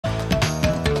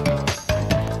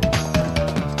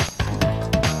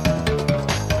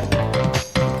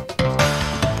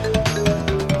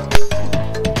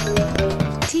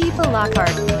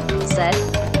Lockhart said,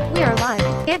 "We are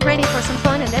live. Get ready for some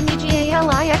fun and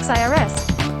MEGALIXIRS."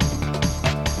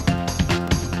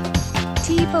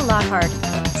 Tifa Lockhart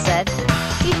said,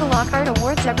 "Tifa Lockhart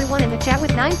awards everyone in the chat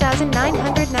with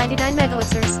 9,999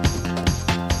 megalixirs."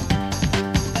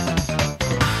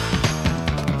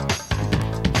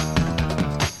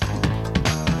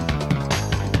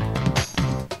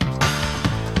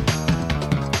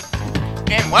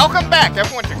 And welcome back,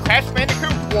 everyone, to Crash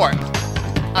Bandicoot Warped.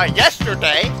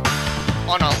 Yesterday,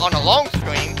 on a long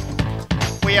stream,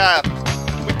 we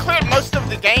cleared most of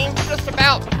the game, just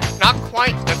about. Not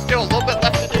quite. There's still a little bit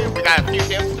left to do. We got a few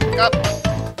gems to pick up,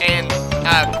 and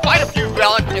quite a few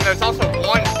relics. And there's also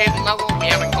one hidden level we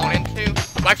haven't gone into.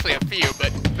 Well, actually, a few,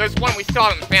 but there's one we still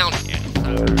haven't found yet,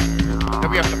 so that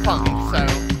we have to find. So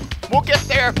we'll get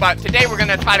there. But today we're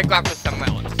gonna try to go after some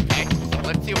relics. Okay. So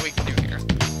let's see what we can do here.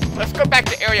 Let's go back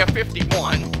to Area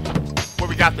 51, where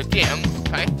we got the gems,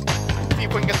 okay? See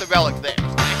if we can get the relic there,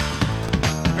 okay?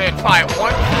 We're gonna try it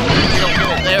once, if we don't get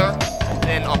it there,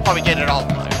 then I'll probably get it all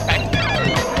the way, okay?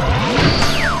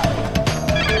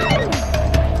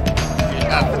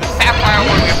 For the Sapphire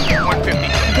one, we have to get 150.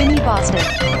 Vinny Boston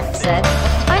said,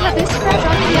 "I have this scratch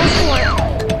on PS4.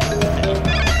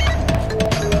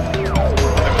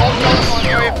 The gold relic on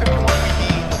Area 51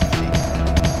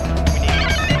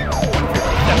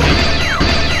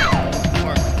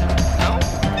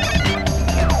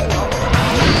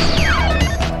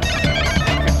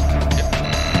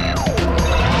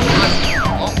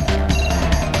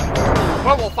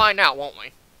 Well, we'll find out, won't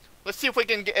we? Let's see if we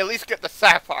can at least get the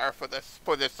Sapphire for this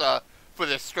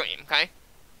stream, okay?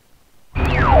 We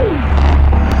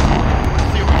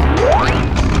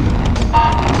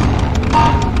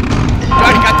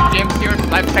already got the gems here,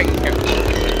 so I've taken care of it.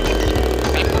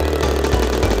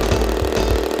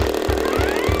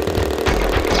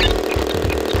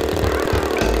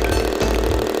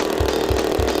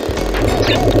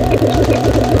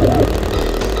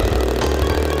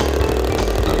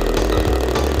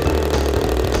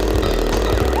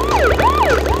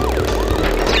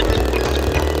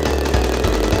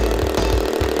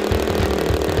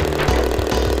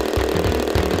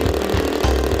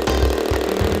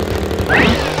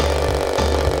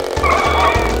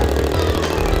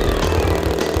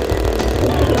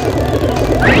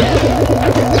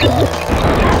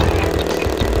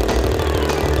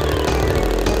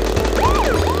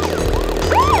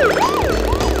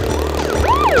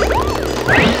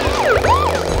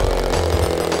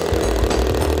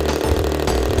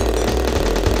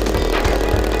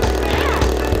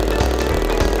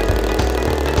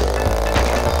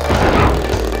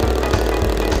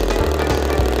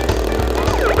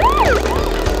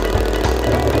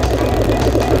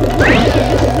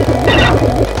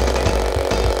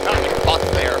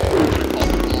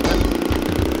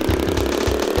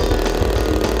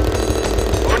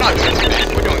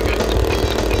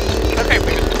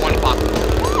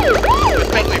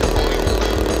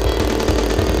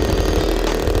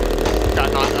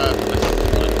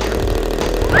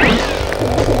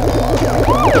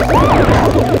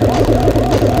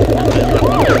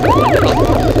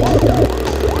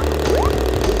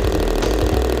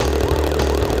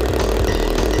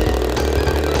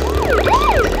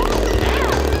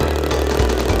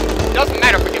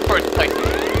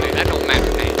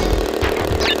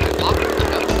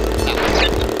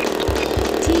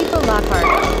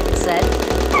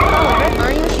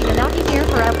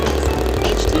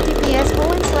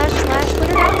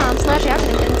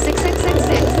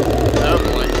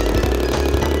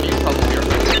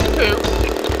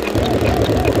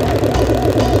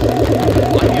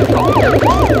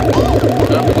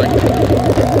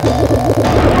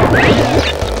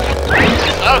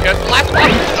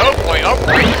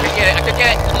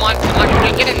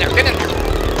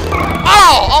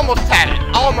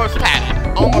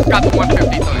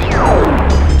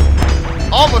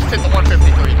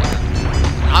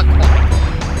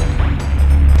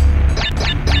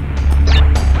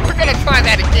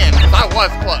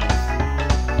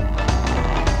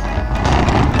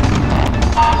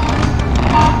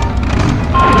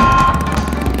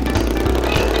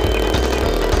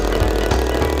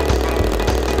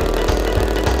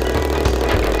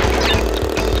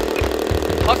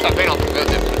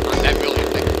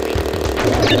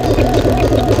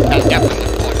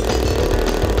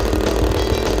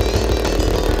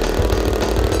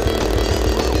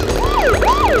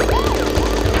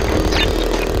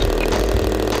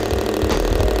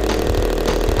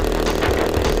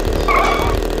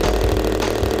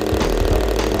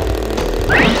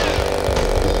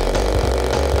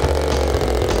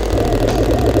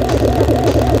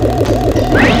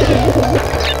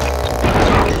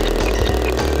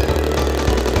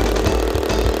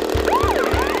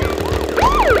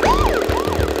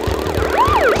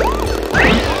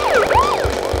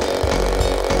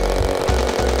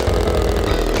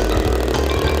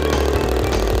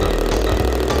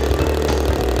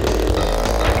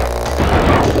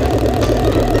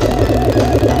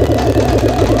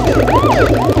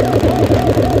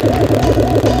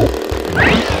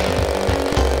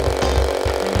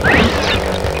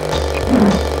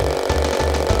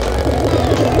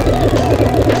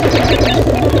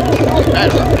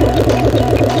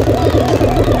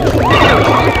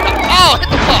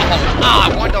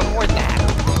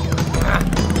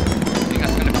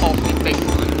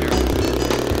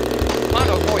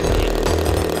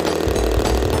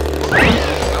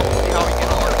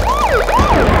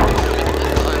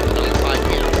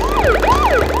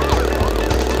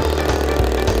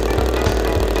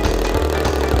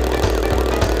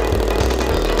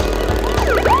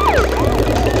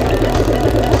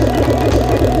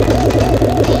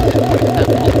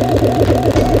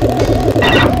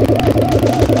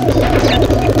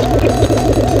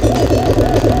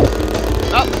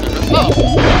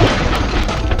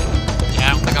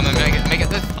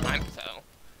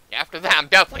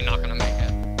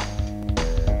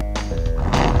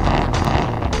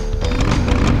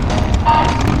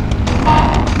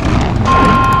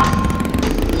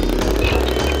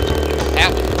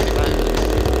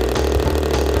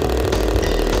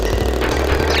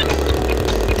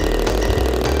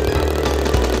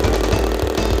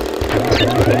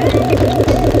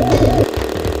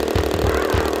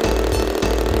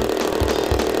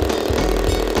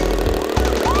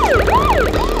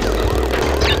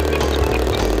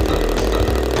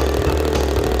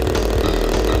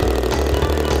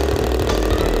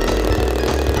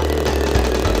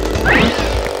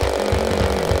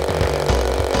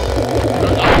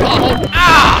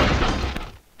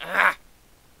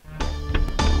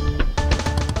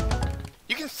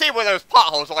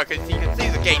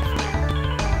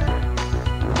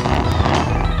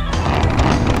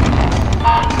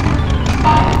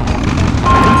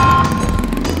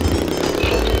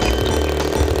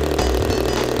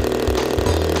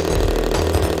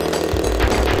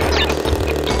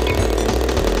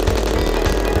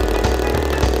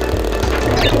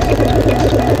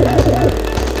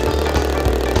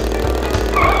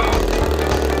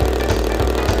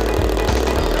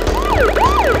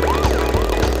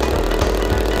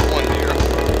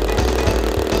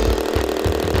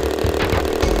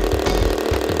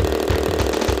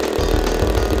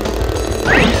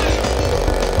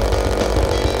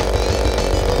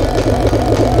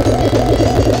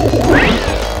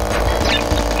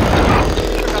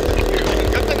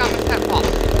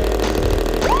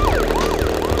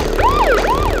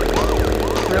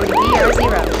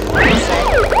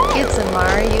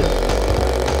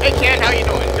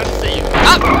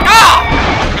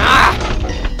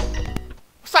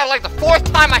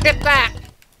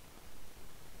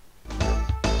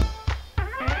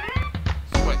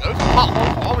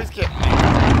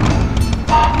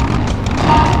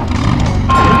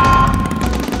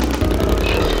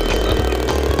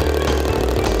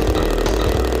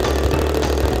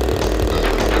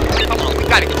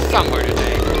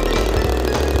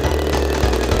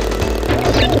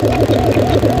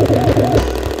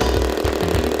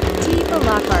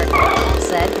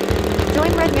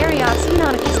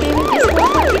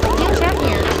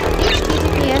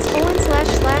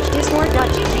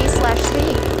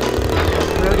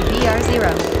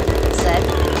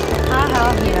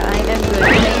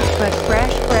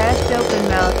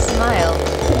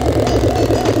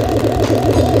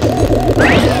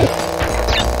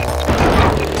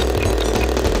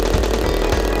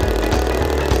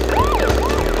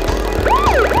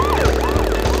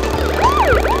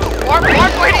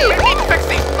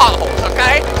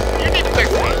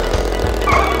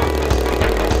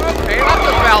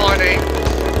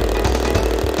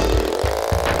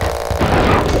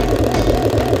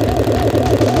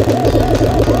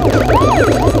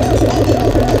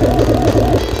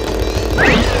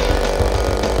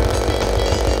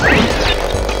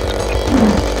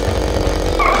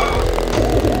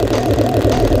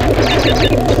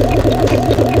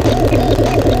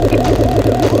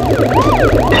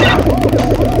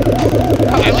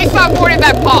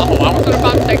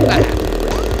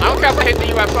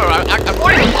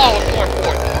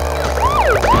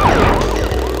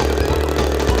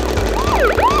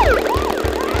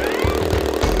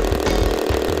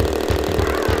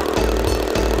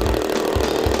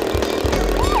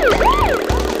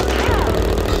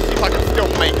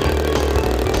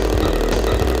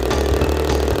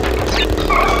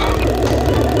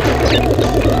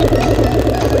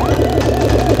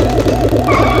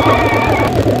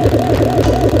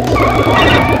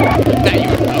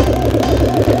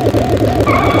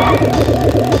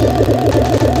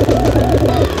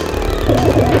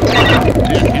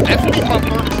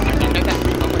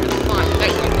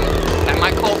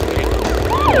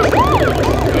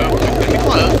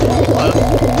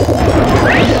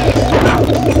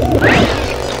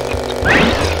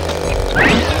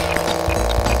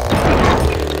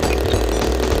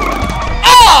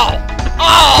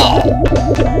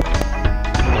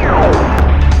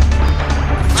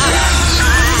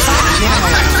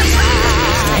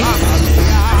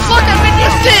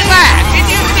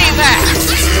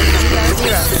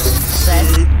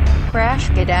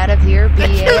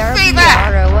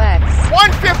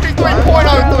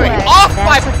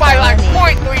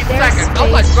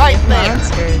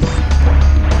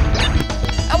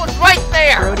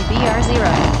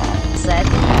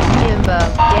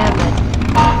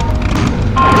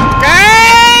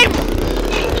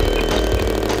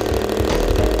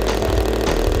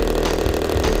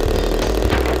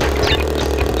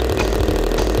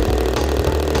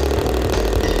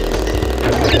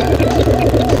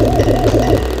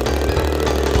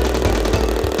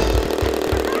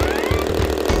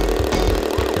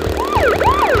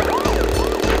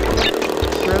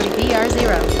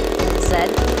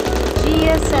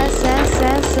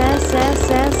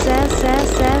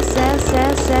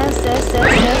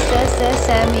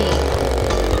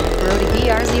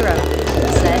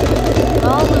 said,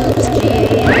 all loops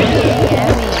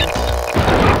G-A-A-A-M-E.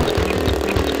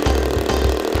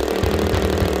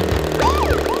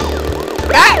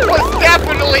 That was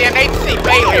definitely an H.C.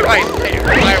 Bailey right there.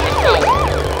 I was told.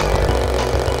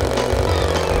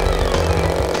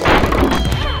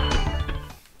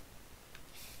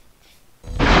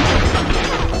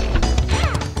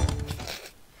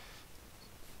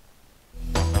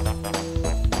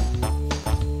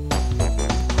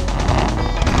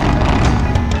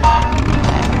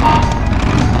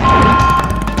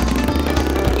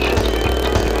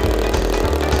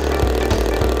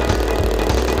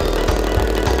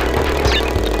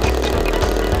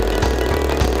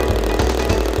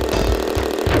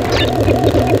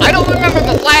 I don't remember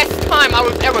the last time I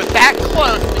was ever that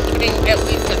close to getting at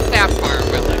least a Sapphire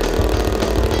relic.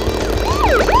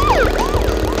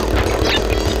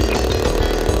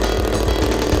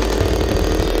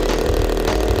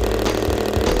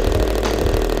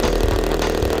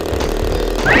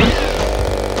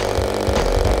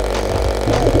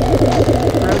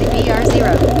 Brody BR0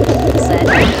 said,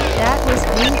 that was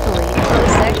painfully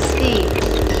close XD.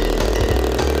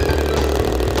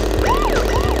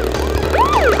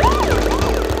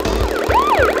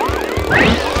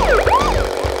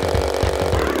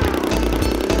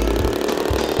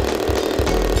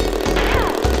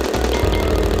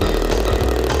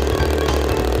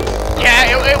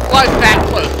 Yeah, it was that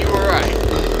close. You were right.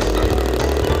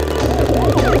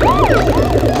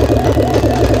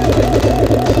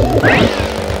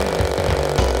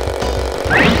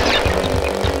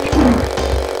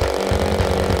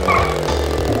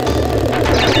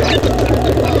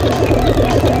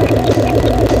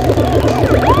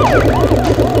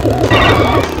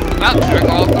 Well, there go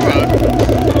off the road.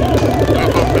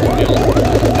 We'll go for the hill.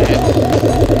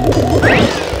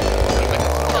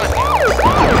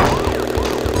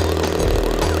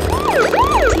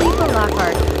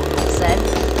 Lockhart said,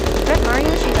 Red Mario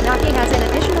Shibanaki has an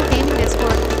additional gaming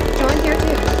Discord. Join here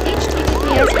too.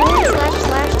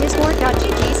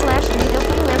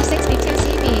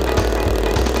 https://discord.gg/nwm62cb.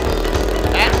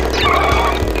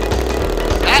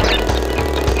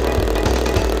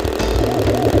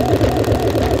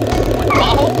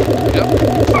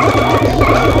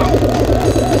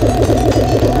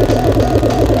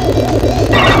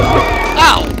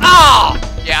 Oh!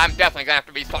 Yeah, I'm definitely gonna have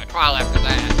to restart trial after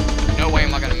that. No way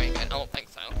am I gonna make it. I don't think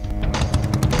so.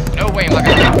 No way am I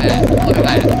gonna make that. Look at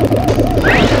that.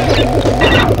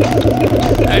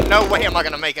 And no way am I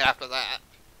gonna make it after that.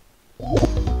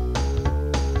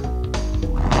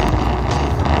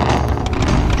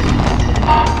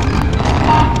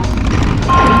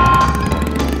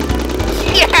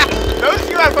 Yeah! Those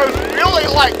UFOs really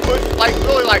like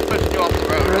pushing you off the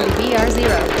road. Brody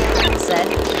BR0 said,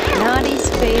 Naughty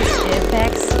Spaceship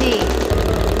XD.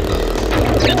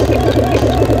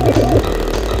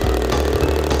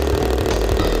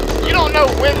 You don't know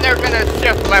when they're gonna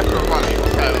shift left or right,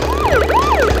 so...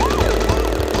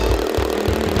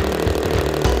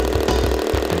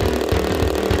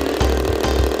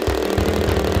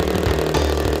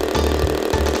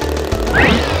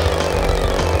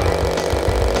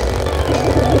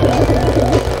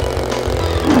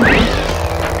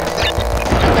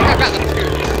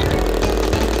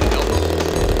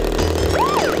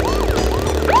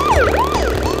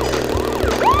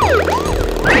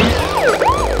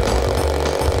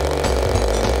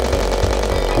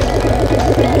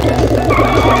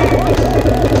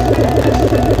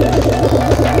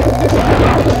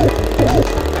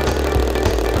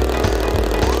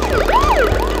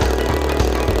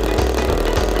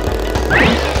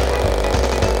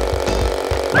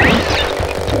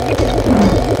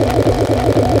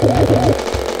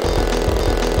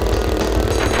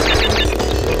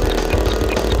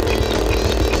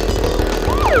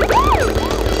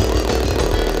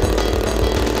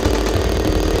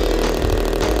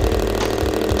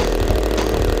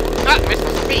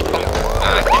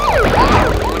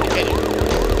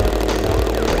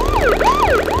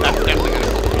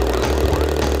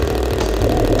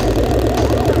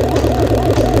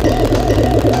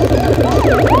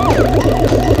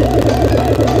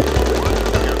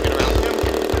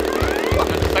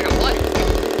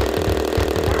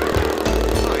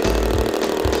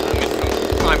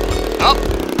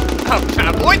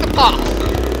 avoid the pop.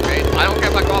 Okay, I don't care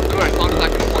if I go off the road as long as I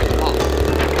can avoid the pop.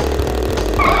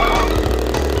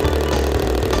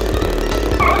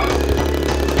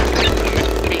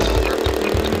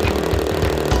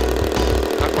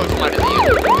 How close am I to the end?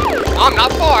 Oh, I'm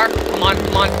not far. Come on,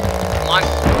 come on, come on,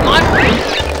 come on.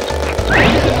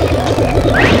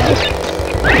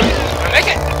 I make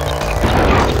it.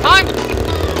 Time.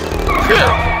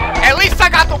 At least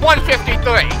at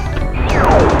 153.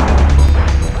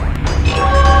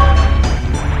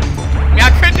 Now,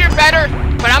 I could do better,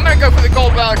 but I'm gonna go for the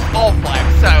gold relic all flag,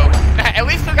 so at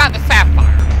least we got the sapphire,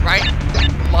 right?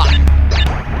 Live.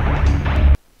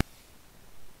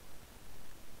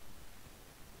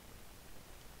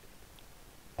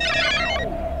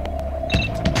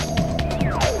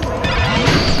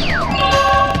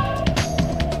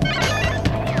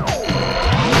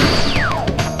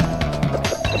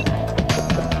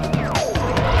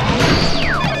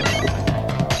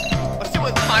 Let's see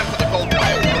what the time for the gold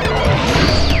relic.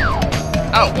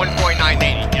 Oh,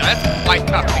 149.80. Yeah, that's quite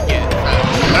tough to get, so,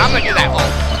 but I'm gonna do that all.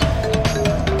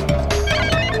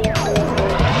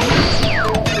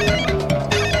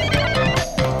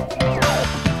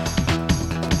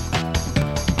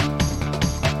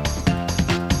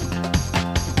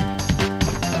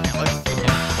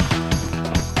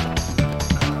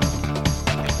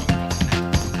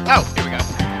 Oh, here we go.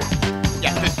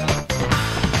 Yeah, this one.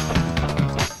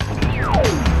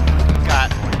 Got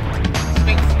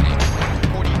Sphinx Snake,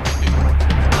 42.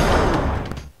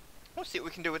 Let's see what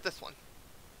we can do with this one.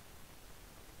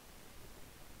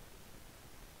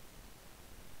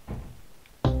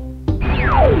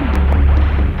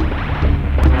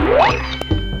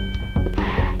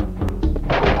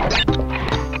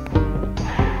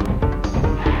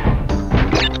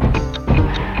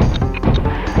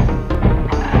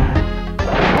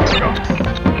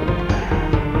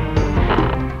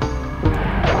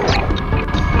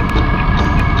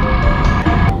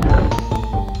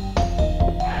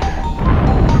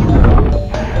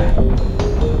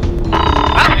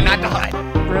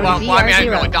 Well, I mean, I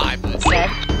didn't really die, but... said,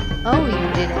 "Oh,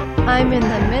 you did it. I'm in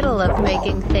the middle of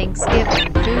making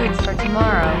Thanksgiving food for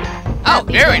tomorrow. Oh,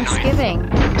 Happy very Thanksgiving."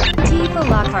 Tifa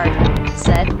Lockhart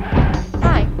said,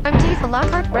 "Hi, I'm Tifa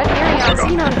Lockhart, Brett Marriott,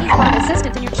 Xenon Equine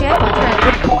Assistant in your chat, my friend.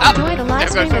 Enjoy the live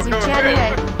stream as we chat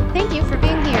away. Thank you for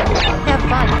being here. Have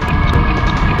fun."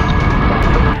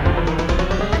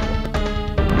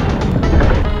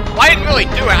 Well, I didn't really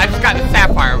do it, I just got the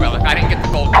sapphire relic. I didn't get the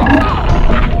gold one.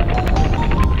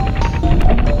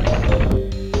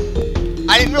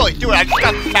 I didn't really do it, I just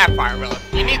got the sapphire relic.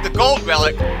 You need the gold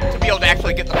relic to be able to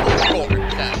actually get the full score,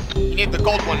 so you need the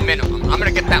gold one minimum. I'm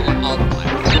gonna get that one all the way.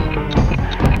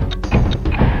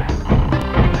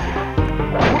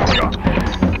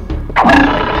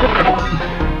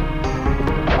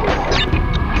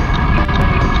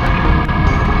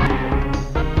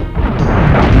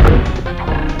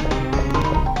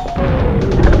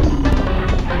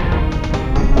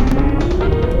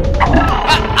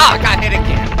 I got hit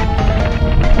again.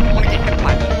 I wanna get hit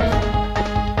by this.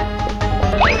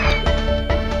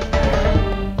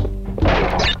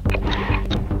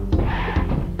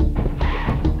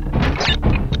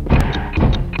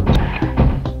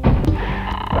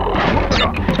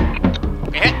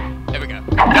 Hit. There we go.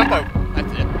 Jump over.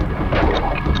 That's it.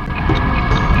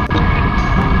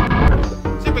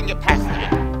 See if we can get past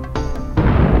that.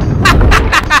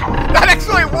 That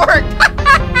actually worked!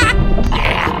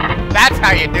 Yeah! That's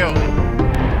how you do it.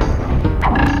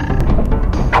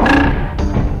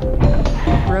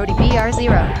 Brody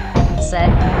BR0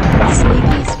 said,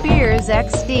 "Sleepy Spears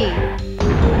XD."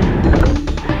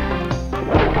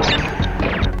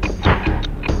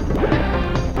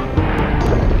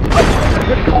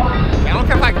 I don't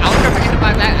care if I get hit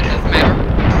by that, it doesn't matter.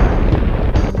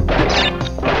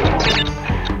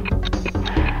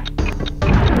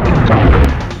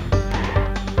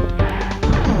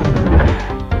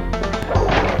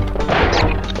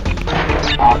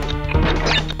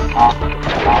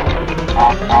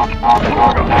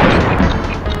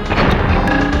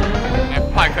 I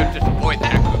probably could just avoid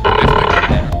that.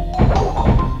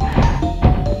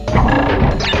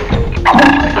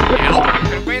 Nope,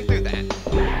 could have ran through that.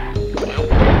 Nope.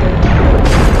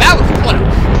 That was close.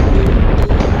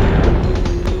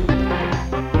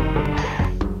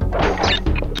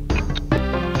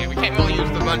 Okay, we can't really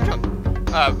use the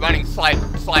running slide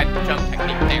jump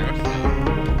technique there, so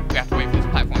we have to wait for this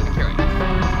platform to carry us.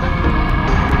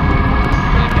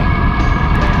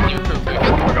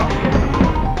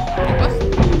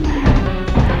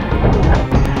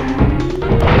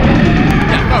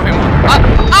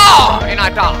 Oh, and I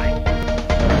died.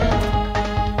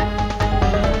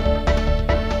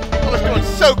 I was doing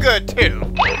so good too.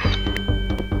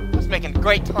 I was making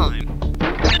great time.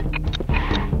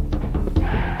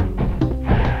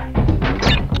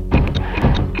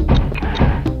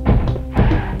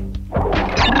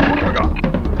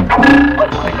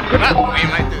 Well, we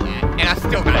might do that, and I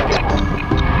still got it.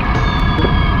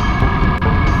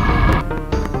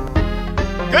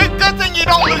 Good thing you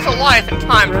don't don't lose a life in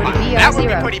time trial. That would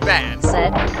be pretty bad.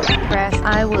 Said, Crash,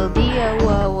 I will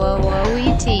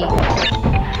D-O-O-O-O-E-T.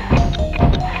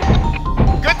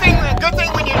 Good thing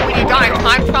when you die in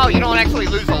time trial, you don't actually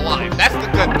lose a life. That's the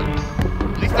good thing.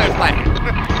 At least there's that.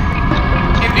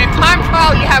 in time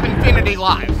trial, you have infinity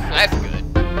lives. So that's good.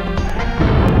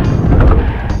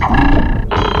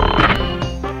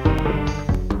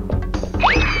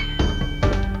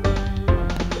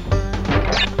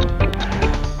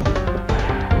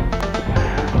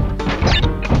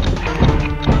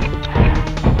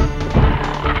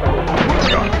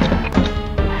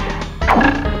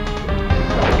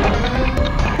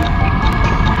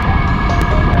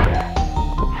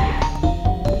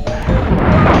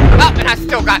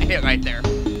 Got hit right there.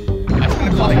 That's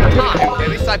gonna cost me time. At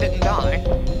least I didn't die.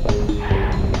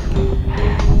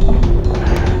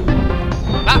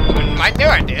 Ah, right there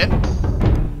I did.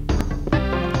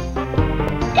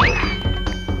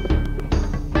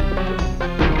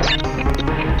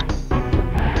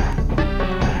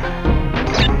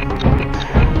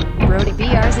 Brody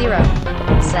BR0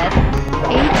 said,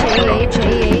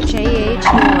 H-A-H-A-H-A-H,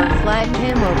 or flatten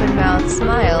him, open mouth,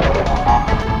 smile.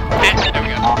 There we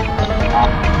go.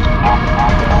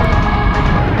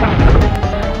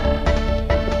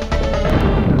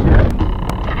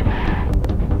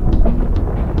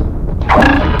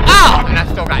 Oh, and I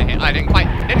still got hit. I didn't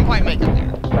quite make it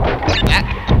there. That.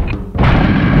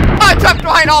 Oh, I jumped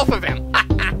right off of him.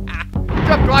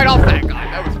 Jumped right off that guy.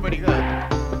 That was pretty good.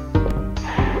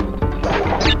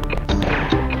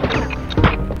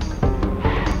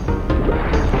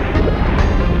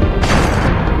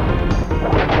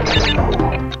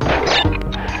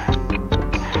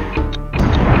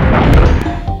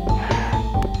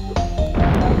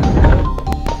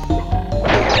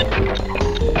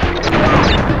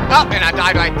 Oh, and I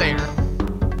died right there.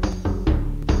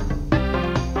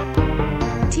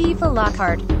 Tifa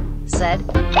Lockhart said,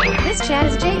 This chat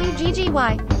is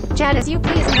J-U-G-G-Y. Chat as you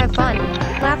please and have fun.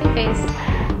 Laughing face.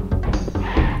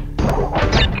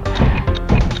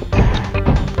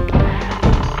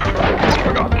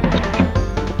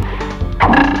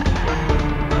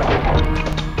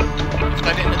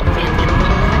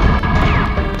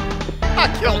 I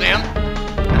killed him.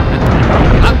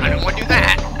 I didn't want to do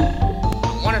that.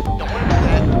 Don't want to do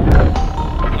that.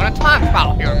 I'm on a time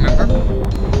trial here, remember?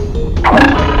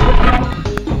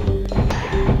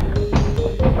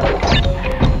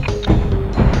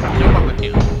 Jump up with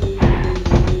him.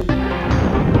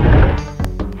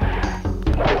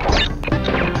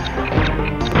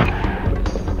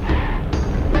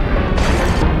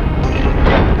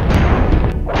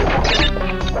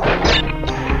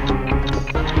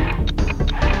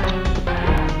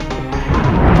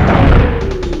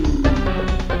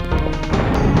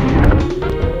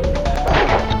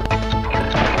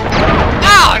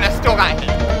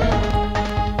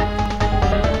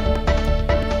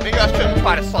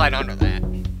 Try to slide under that.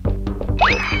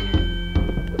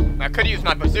 I could use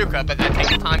my bazooka, but that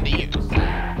takes time to use.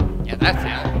 Yeah, that's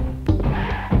it.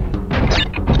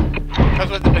 Because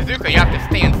with the bazooka, you have to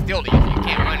stand still to use it. You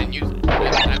can't run and use it.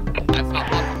 That's not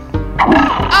possible.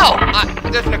 Oh!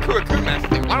 There's an Akuraku mask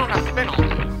there. Why don't I spin all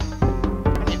those? I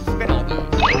need to spin all those.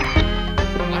 Why don't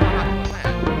I do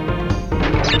that?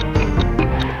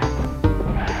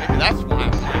 Maybe that's why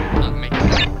I'm not making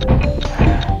it.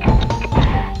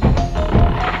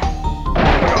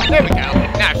 There we go.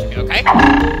 Now it should be okay. Jump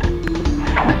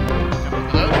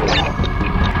over those.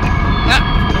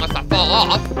 Unless I fall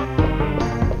off.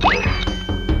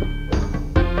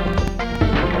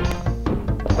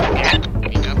 Yeah,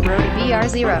 there you go. Brody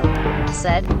BR0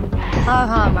 said,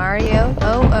 Haha Mario,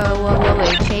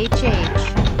 O-O-O-O-H-H-H.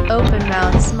 Open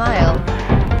mouth, smile.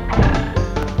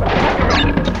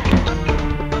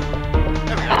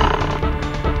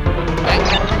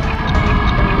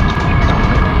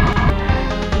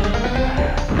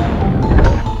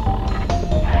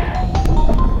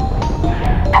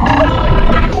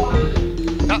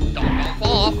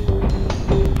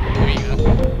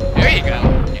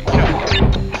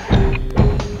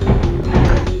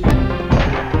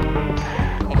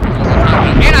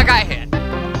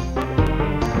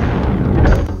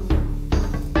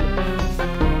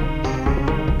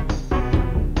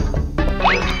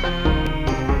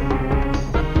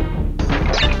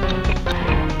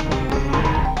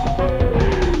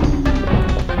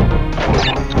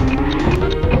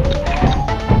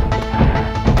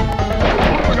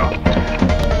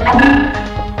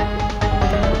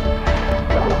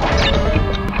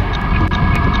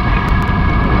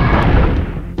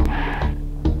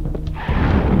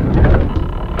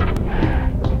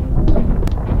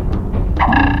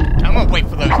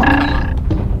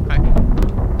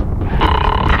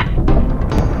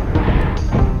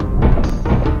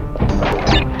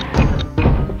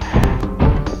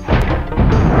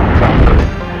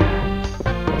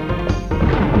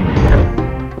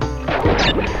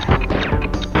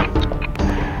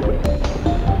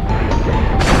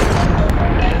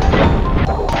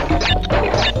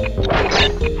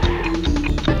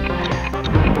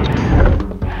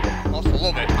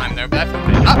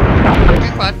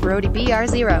 Brody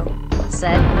BR0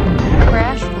 said,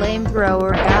 Crash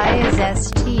flamethrower guy is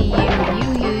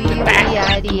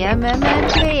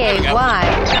STUUUUEIDMMMKAY.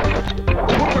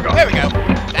 There we go.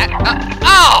 That,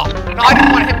 oh! No, I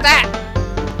didn't want to hit that!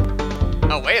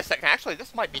 Oh, wait a second. Actually,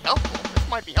 this might be helpful. This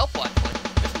might be helpful,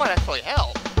 actually. This might actually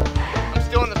help. I'm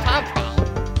still in the time trial.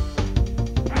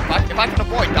 If I can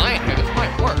avoid dying here, this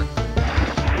might work.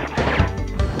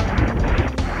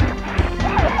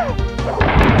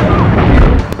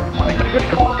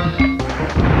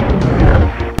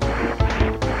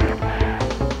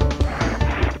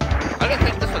 I didn't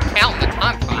think this would count in the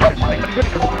time trial.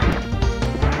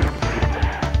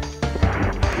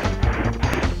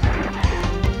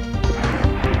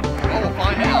 Well, we'll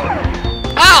find out.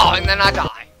 Oh, and then I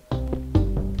die.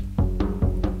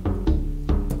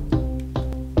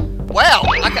 Well,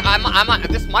 I might,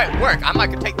 this might work. I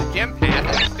might could take the gym path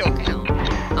and it still count.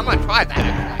 I'm gonna try that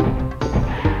actually.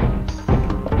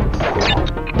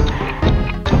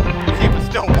 See if it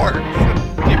still works.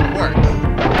 See if it works.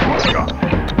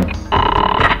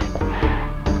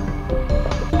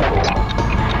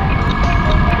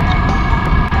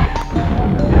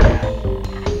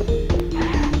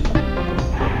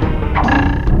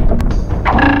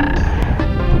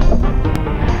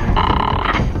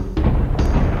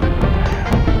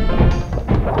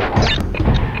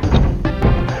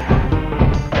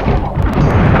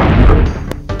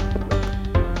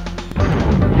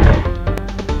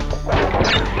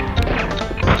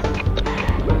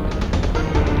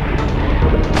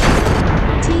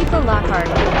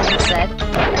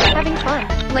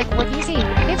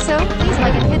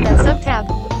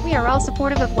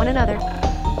 Supportive of one another.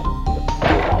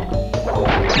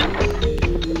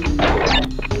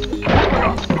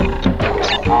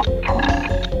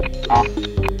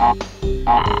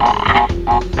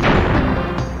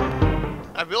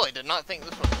 I really did not think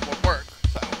this would work,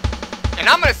 so. And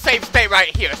I'm gonna save state right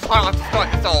here, so I don't have to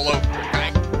start this all over,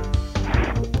 okay?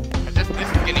 This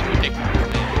is getting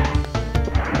ridiculous, man.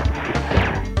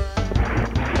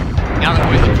 Now that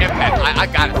we're in the gym pack, I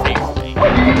gotta save state.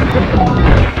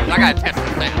 I gotta test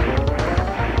this out.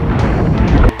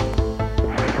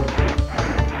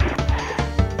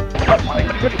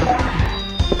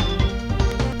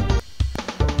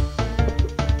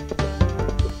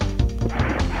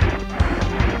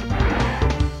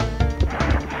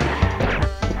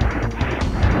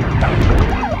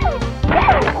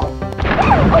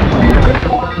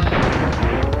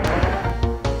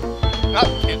 Nope,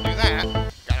 can't do that.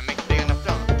 Gotta make a big enough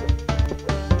jump.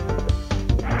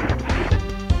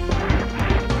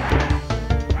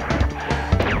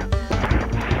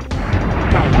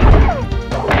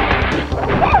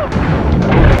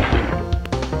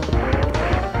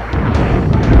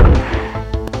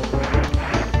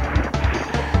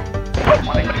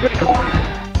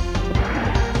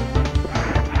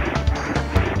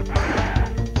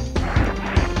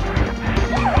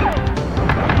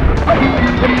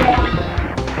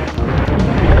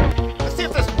 Let's see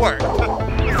if this works.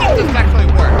 Let's see if this actually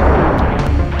works.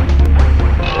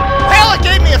 Hell, it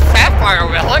gave me a sapphire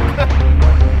relic!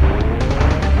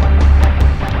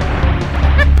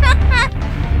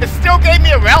 It still gave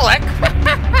me a relic!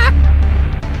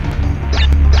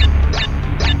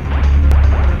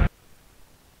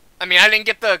 I mean, I didn't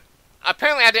get the...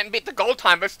 Apparently I didn't beat the gold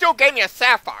time, but it still gave me a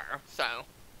sapphire, so...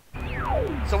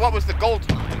 So what was the gold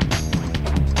time?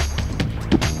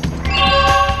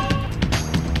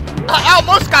 I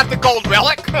almost got the gold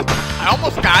relic! I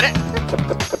almost got it!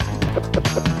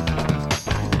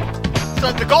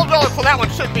 So the gold relic for that one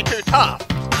shouldn't be too tough,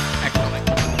 actually.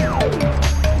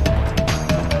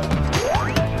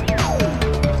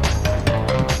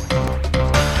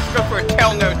 Let's go for a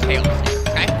tail, no tails here,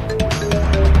 okay?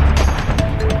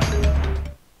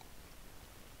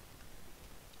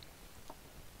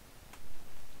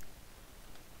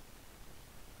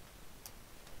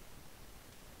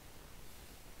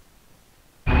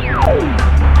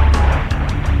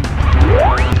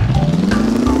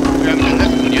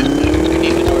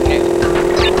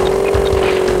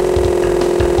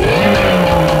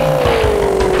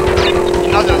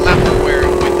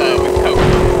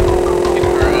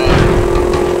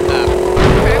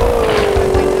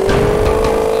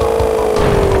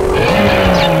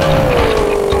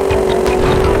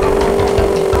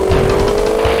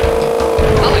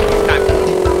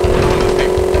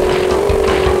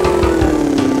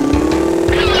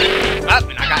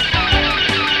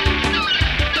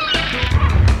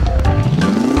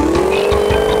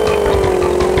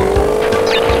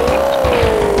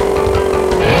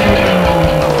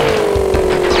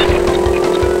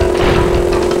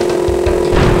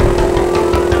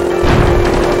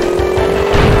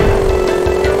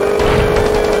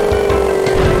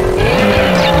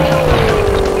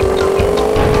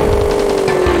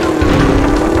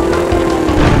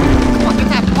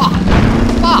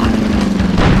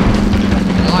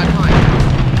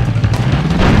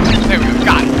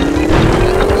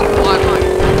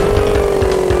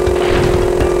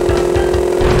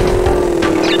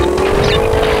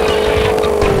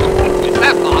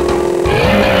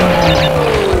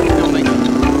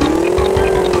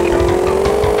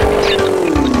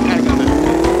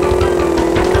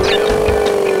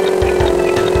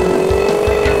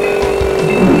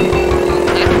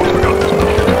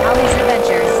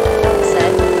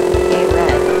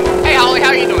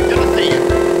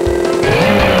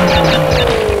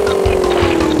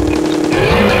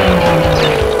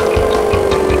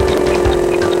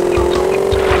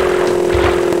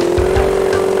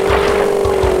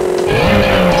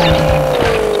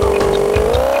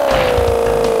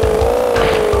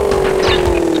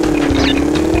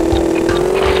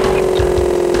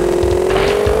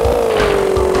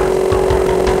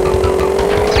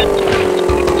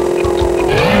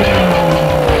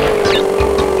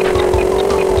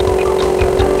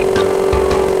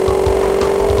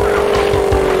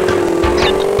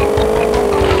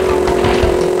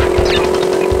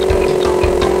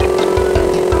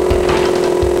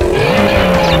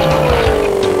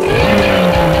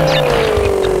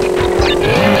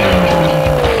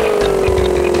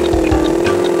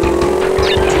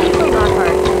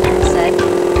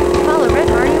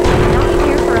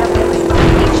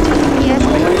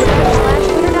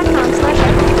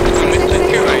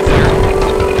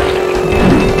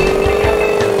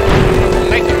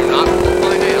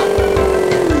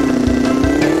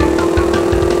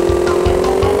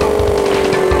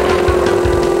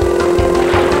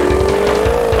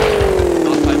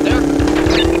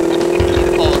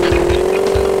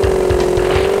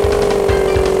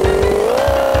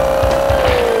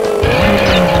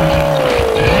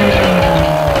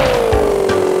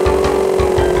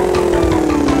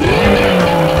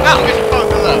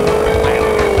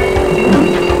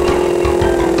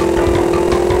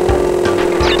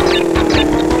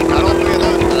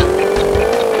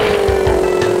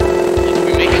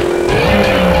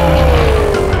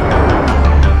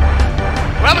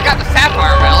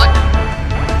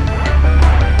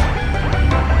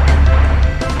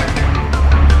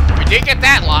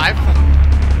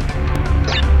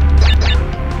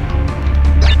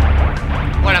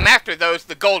 after those,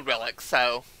 the gold relics,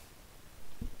 so...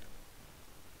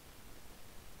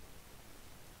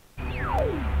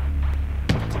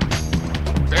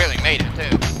 Barely made it,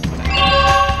 too.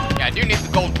 Yeah, I do need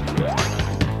the gold. Alright,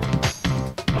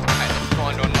 let's go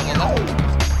on to another level.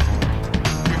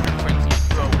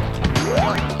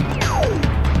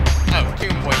 Oh,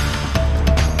 Tomb Wait.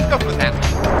 Let's go for that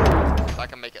one. If I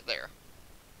can make it there.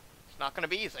 It's not gonna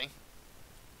be easy.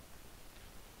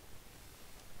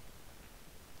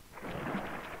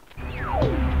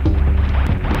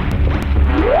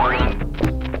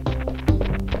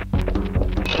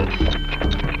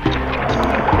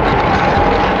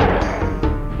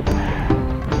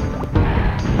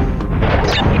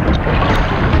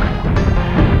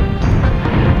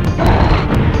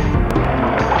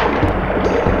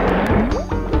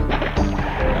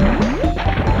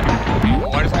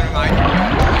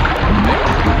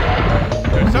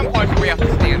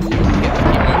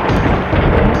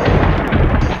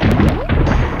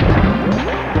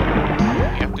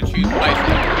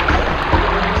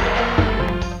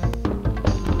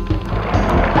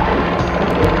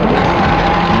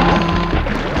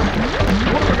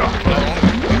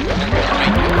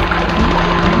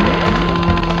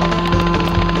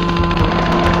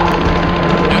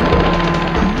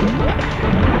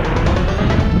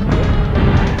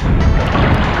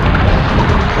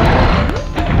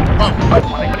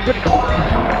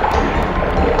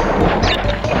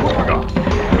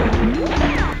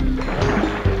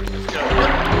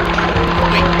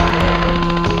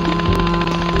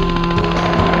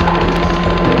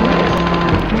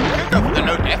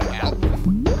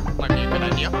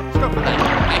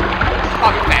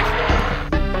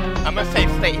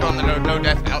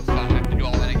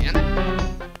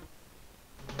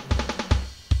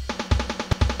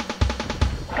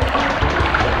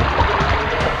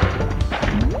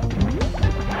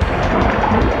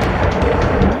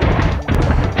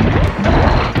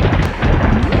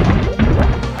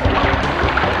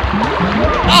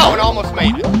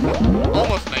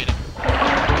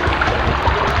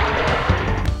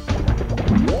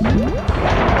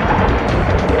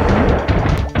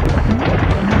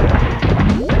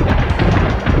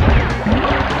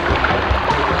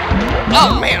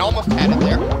 Oh man, almost had it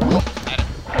there. Almost had it.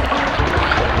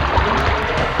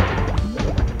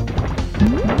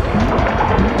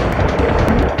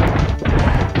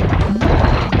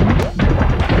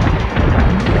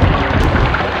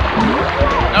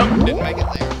 Nope, didn't make it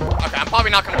there. Okay, I'm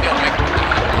probably not gonna be able to make it there.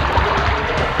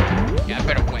 Yeah, I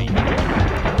better wait.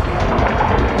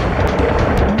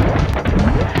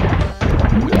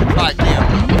 We can try again,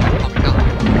 but probably not.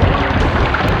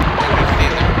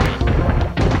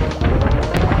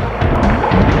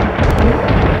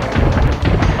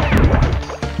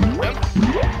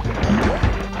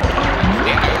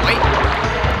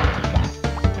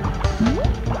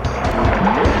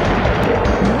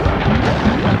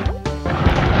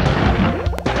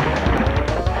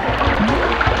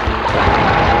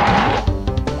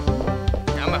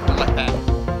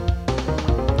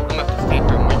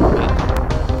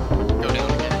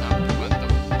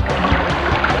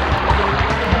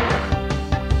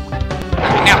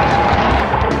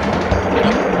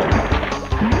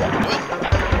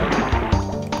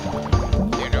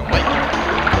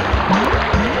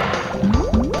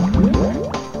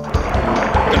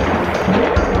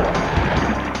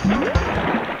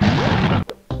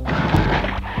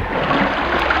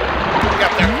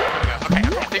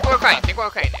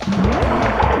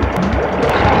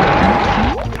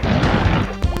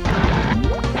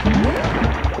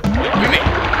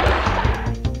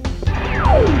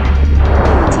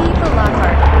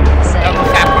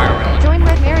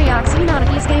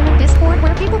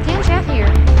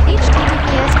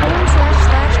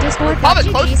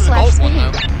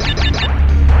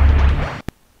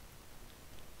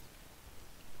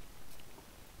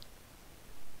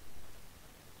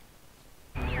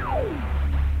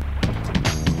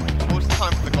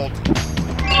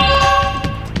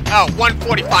 Oh,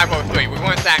 1:45:03. We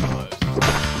weren't that close.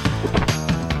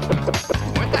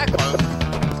 We weren't that close.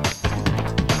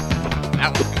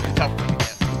 That one's gonna be a tough one to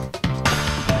get.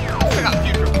 I still got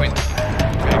future wins.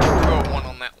 We got 201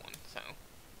 on that one, so.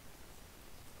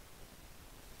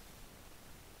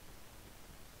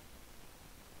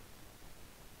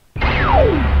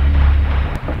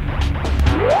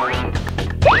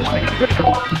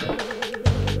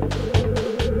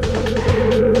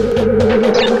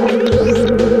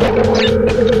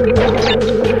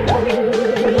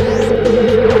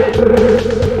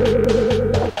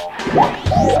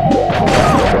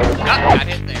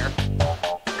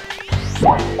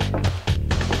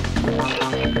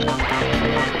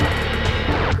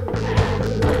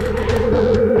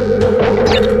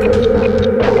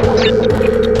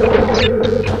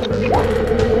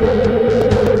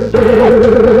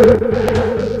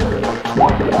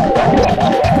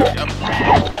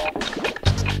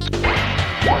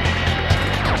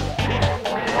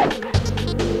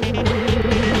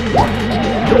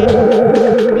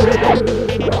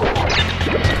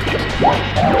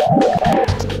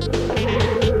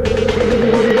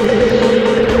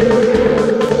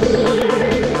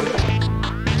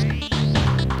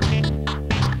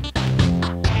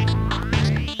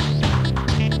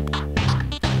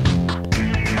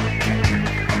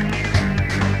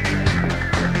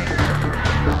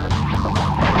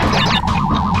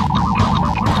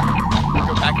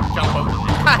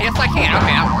 Yeah,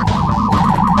 okay, that works.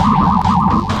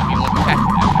 Maybe a little bit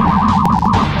faster.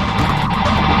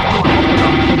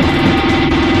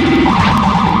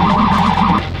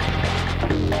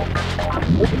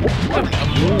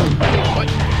 What?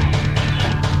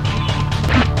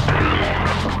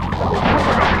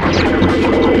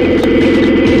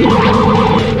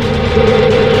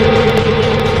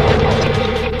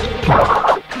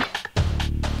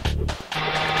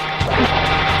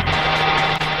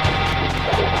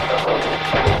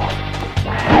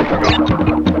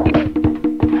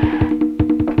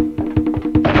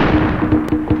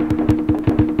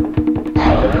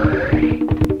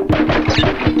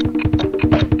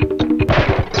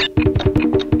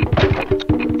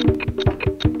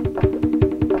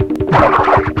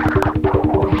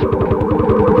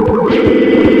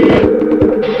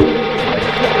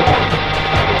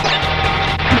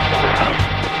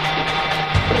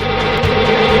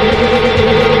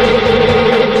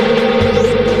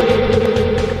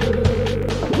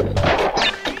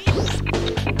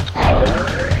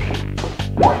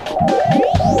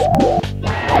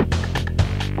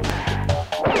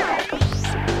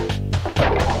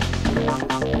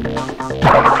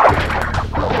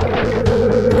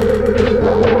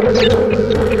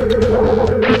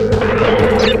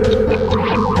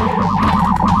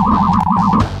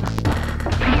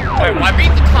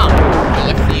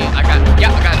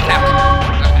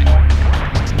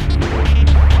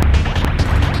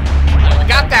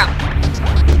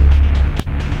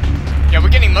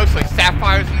 Mostly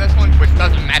Sapphires in this one, which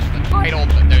doesn't match the title,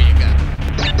 but there you go.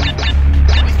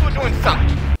 At least we're doing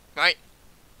something, right?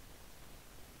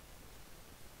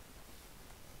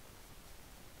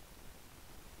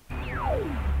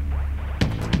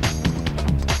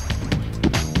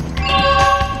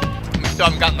 We still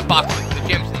haven't gotten the box with the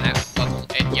gems in that level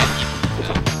yet,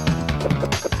 so,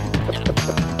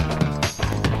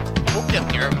 we'll get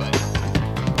there, but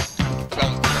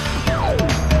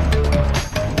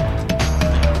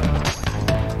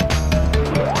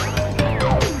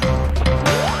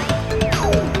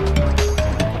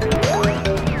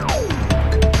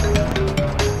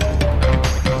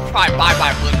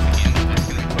bye-bye Blitz again. It's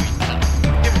gonna be pretty tough.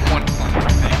 Give it one fun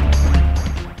thing.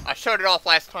 I showed it off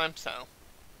last time, so.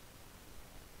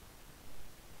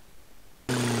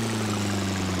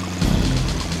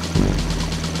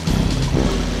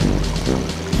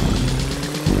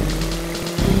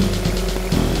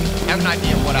 I have an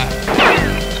idea of what I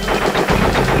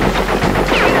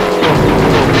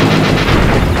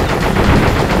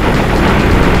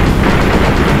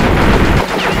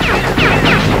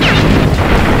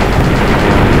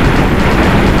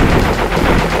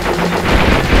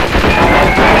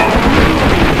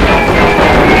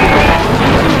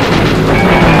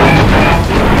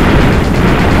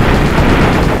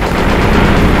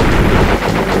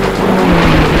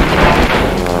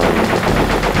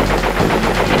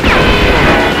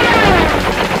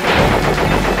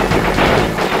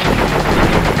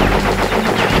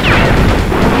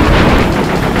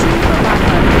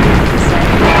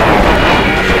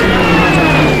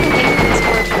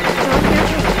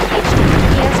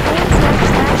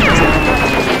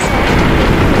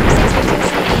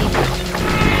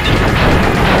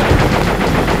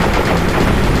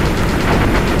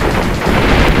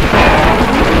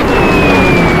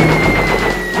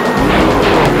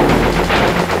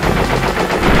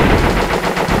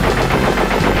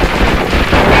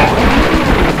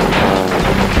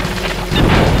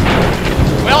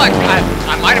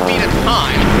might have beat a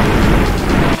time.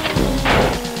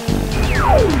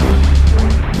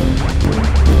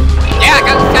 Yeah, I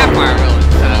got the Sapphire Relic,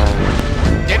 so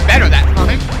did better that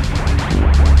time.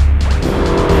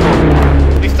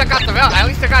 At least I got the relic. At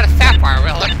least I got a Sapphire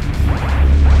Relic.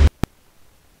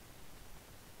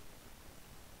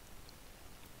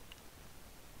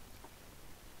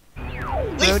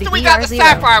 At least we got the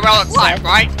Sapphire Relic live,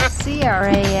 right?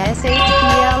 CRASHPLANE.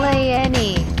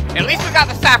 At least we got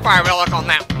the Sapphire Relic on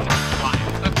that one.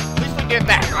 At least we did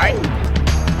that, right?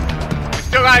 We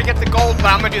still gotta get the gold, but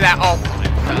I'm gonna do that all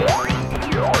time, so.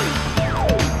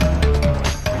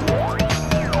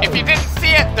 If you didn't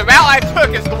see it, the route I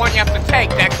took is the one you have to take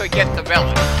to actually get the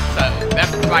relic. So,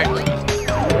 that's the right route.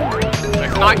 But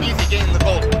it's not easy getting the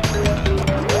gold. So,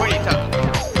 pretty tough.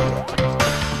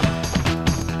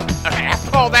 Okay,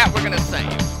 after all that, we're gonna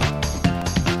save.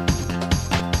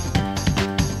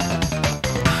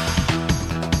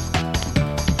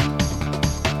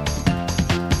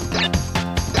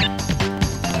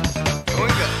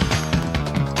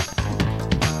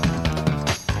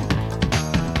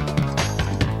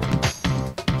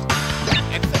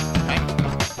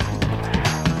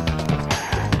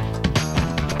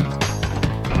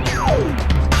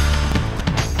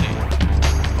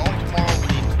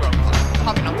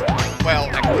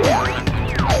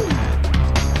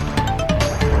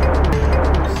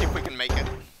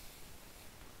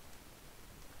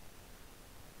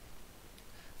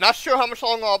 not sure how much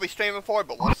longer I'll be streaming for,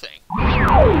 but we'll see.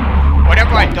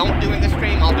 Whatever I don't do in the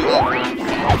stream, I'll do over it,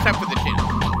 except for the gym.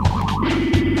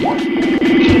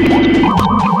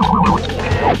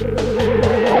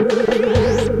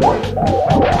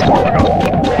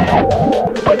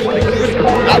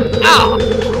 Ow!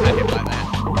 I hit by that.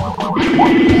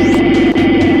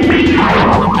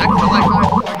 I feel like I'm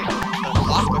the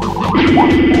lock of thing.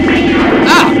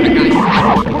 Ah!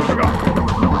 I got you.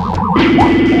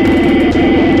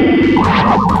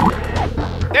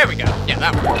 There we go. Yeah,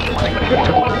 that works.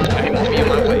 He won't be in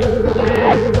my way.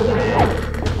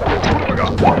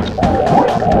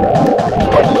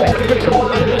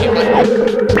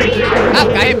 Oh,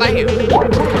 got hit by you.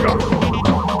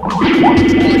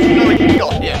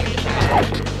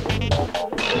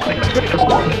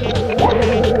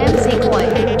 MC Boy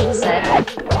said,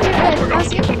 "Hey, Red, how's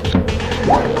you?"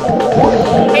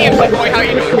 Hey, MC Boy, how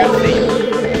you doing? Good to see you.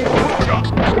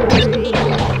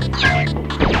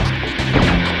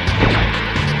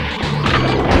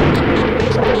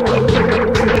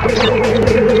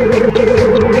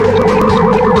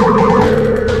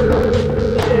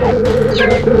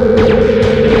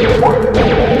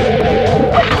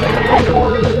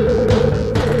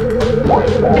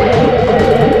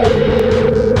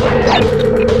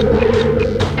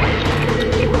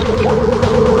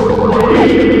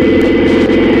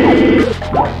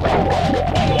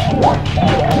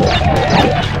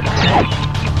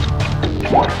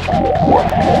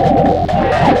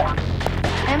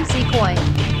 MC Coin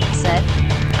said,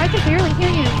 "I can barely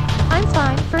hear you. I'm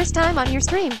fine. First time on your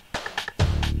stream."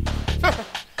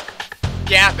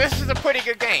 Yeah, this is a pretty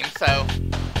good game, so...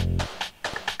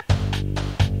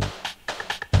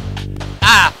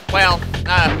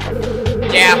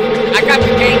 yeah, I got the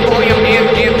game volume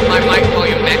and my mic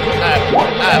volume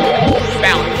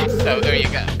balanced, so there you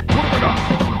go.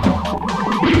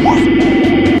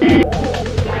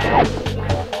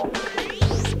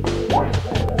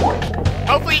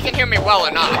 Hopefully you can hear me well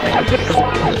enough.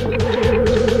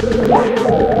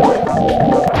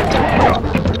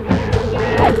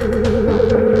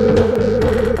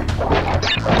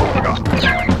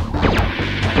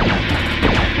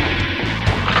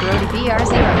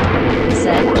 BR0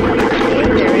 said, "Hey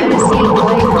there, MC Boy,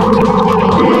 hope you're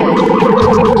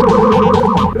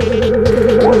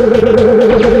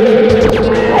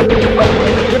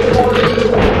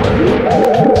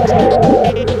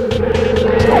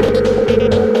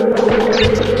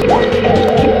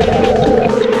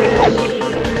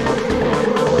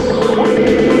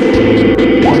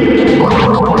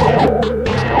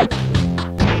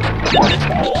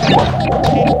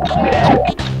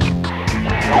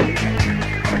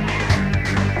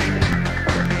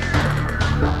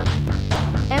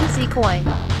MC Coin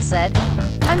said,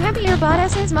 "I'm happy your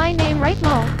bot says my name right,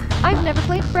 lol. I've never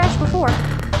played Crash before."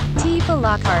 Tifa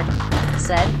Lockhart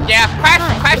said, "Yeah,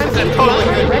 Crash is a totally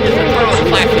good, it's a totally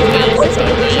classic game.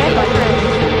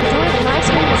 Enjoy the live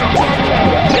stream as a chat.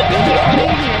 Thank you for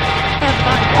being here. Have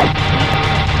fun."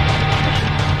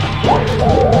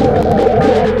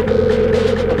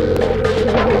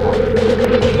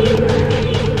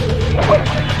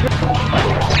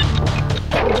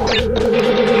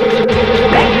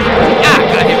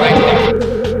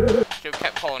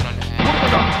 Kept pulling on that.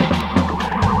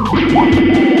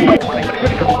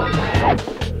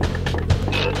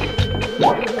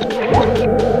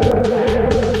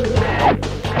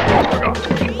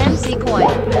 MC Coin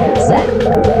said,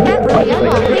 "Pat Brody, I'm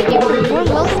all. Thank you for the warm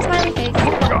welcome, smiley face.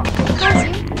 How's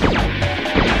you?"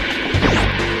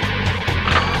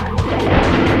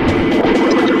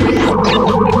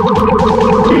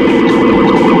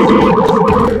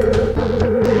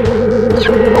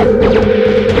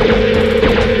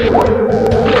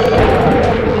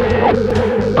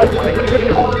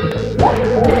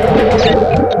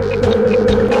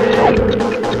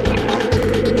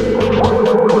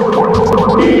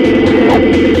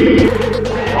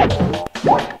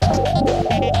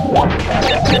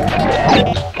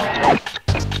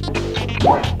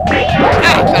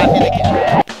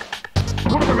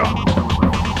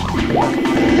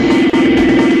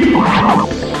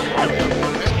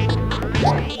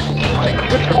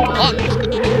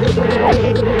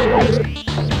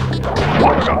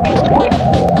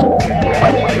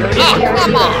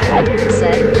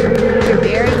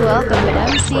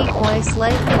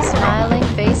 Slightly smiling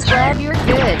face, glad you're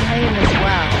good. I am as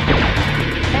well.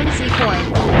 MC Coin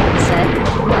said,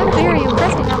 "I'm very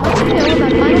impressed at how much you know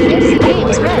about Final Fantasy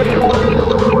games, Red."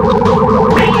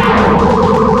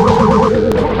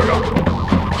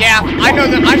 Yeah, I know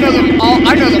them all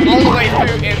the way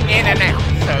through in and out.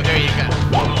 So there you go.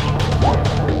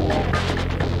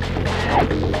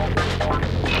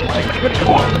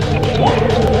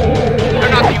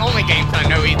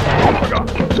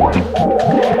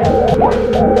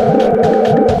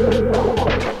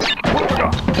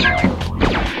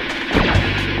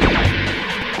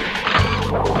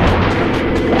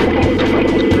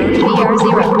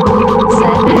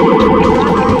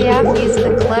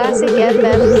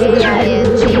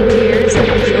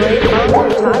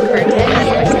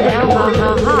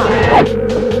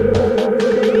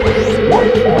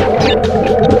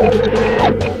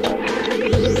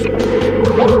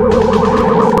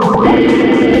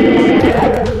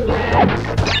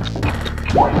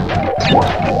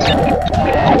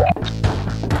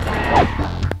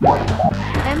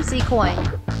 MC Coin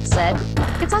said,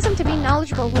 "It's awesome to be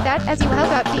knowledgeable with that as you help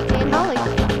out DK and Holly."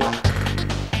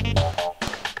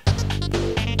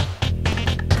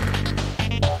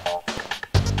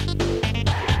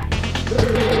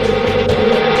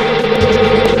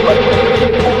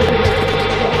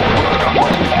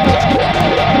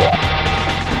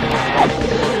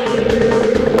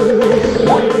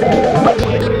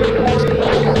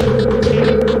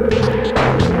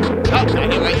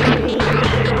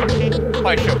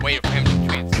 I should wait for him to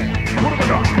transcend.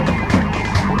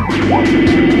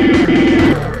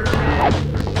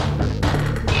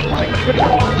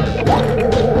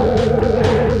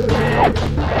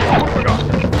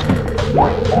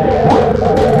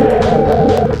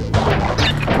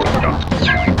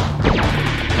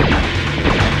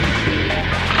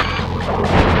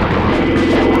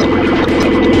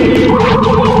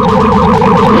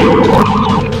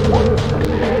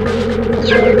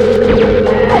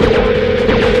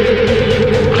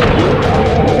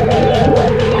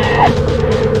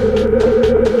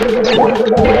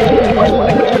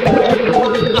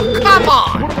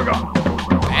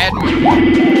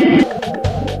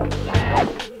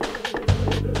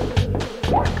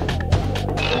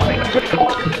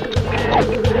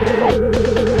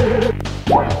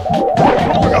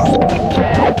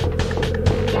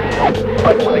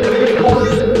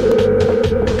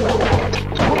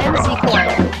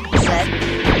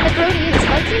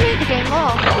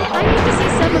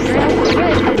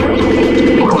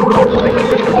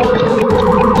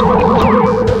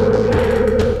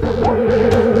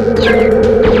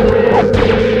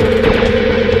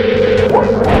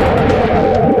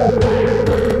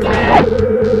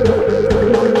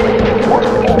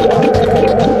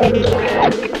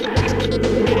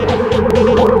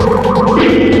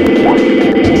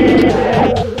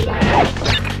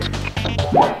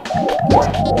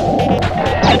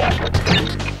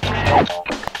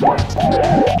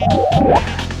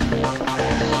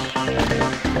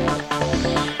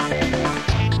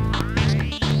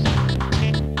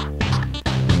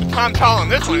 I'm calling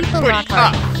this one pretty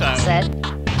tough, so. Said,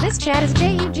 "This chat is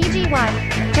JUGGY.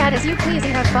 Chat is you please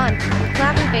and have fun.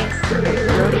 Clapping face."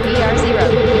 Brody BR0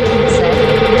 said,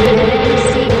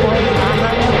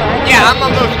 "Yeah, I'm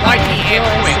on those mighty amp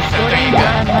twins, so there you go."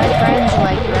 My friends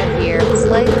like red hair,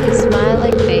 slightly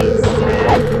smiling face.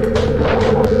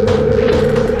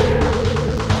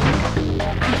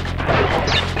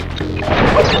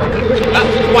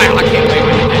 Wow, I can't believe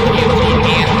I did that TNT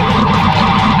again.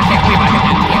 I can't believe I did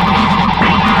that TNT.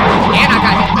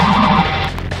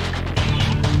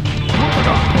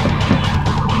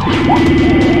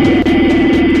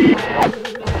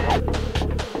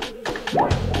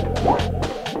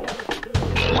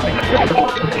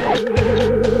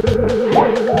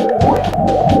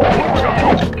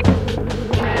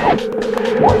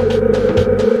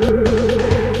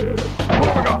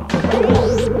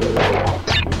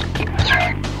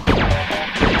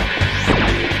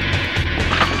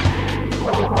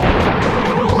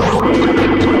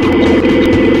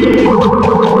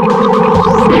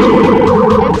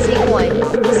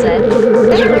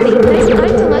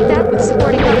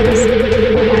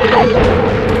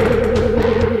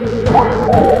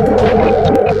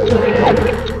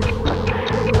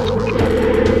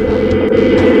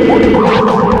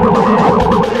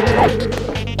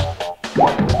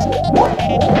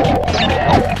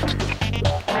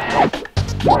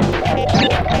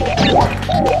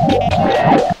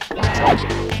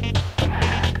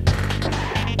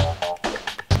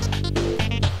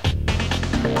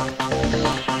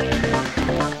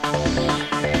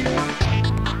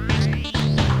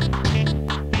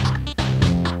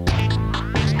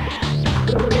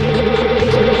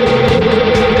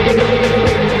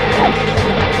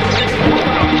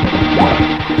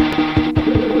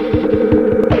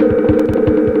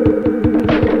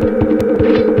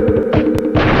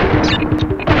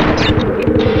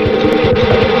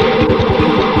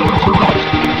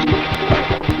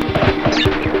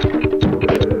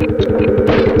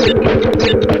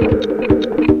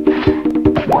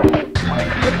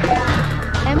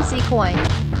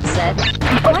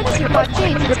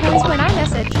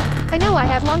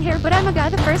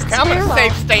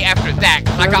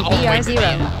 And I got hit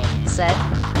there. Said,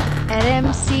 "At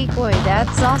MC Coy,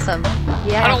 that's awesome.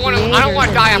 Yeah, I don't want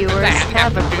to die after that.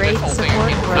 Have a great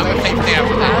support relationship."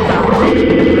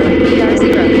 BR0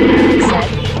 said,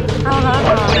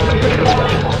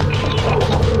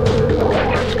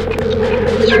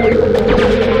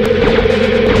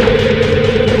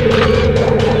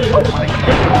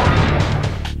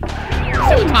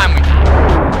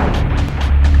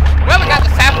 Well, we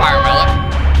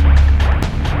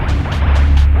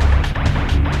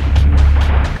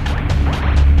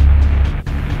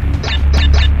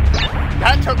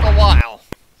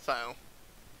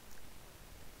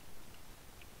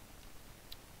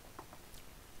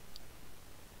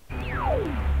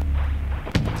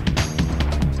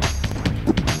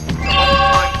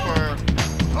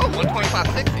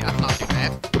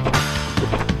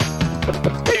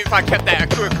if I kept that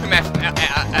accrued mess at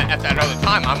that other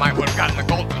time, I might would have gotten the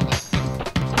gold medal.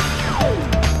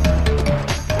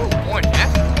 Ooh, orange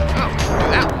acid. Oh, let's do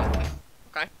that one.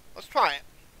 Okay, let's try it.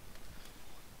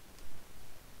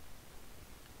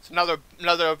 It's another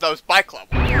of those bike levels.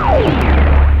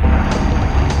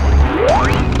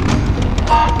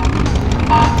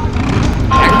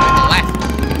 Actually, the last one.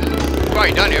 We've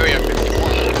already done Area 51.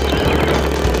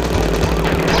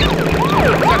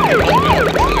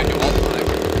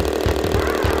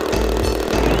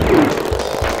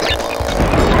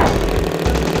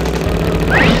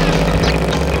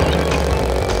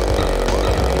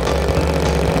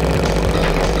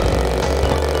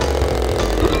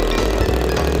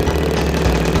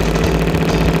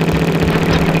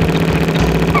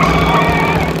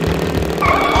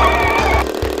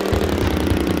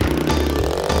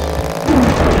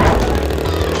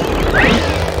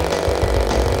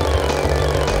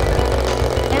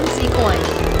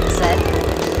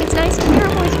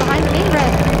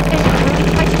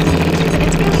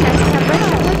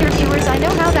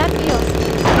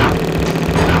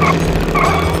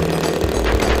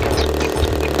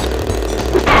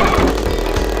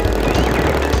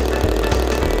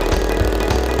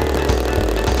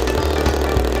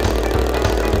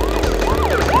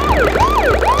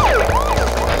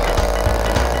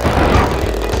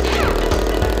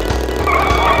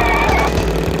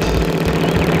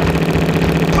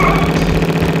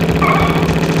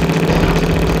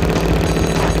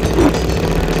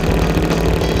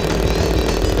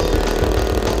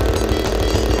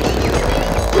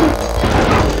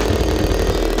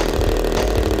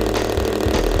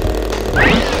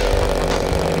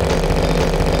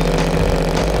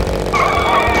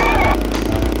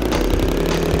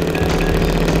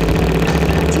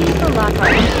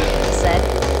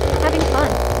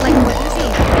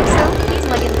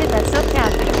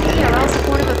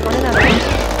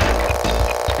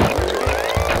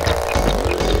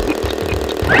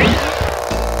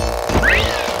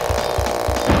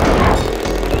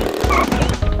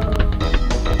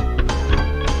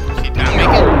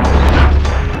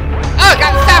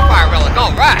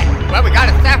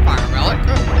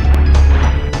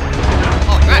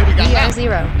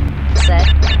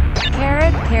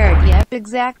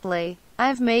 Exactly.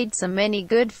 I've made so many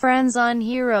good friends on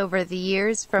here over the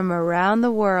years from around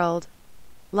the world.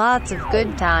 Lots of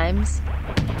good times.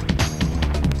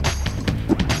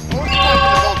 What was the time for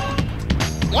the gold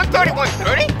one? 130,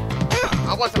 130? Yeah,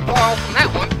 I wasn't far off from that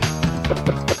one.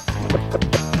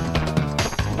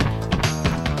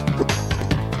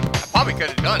 I probably could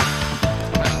have done it.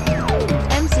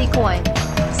 MC Coin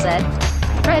said,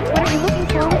 Fred, what are you looking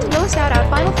forward to most out of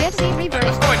Final Fantasy Rebirth?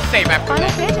 Let's go and save after Final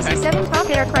this. Fantasy VII Pop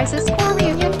Air Crisis Core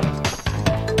Reunion.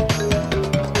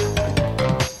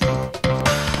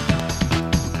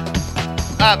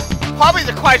 Probably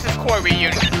the Crisis Core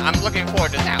Reunion. I'm looking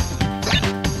forward to that one.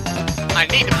 I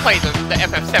need to play the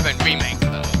FF7 remake,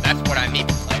 though. That's what I need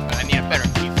to play, but I need a better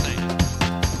PC.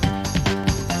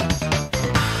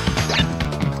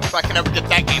 If I can ever get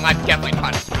that game, I'd definitely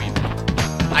try to stream it.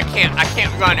 I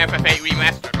can't run FF8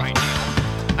 Remastered right now.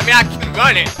 I mean, I can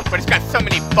run it, but it's got so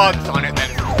many bugs on it that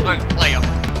it's unplayable.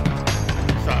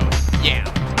 So, yeah.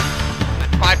 I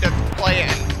tried to play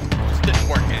it and it just didn't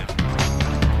work out.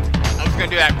 I was gonna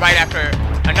do that right after,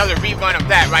 another rerun of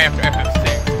that right after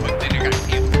FF6, but then it got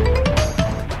canceled.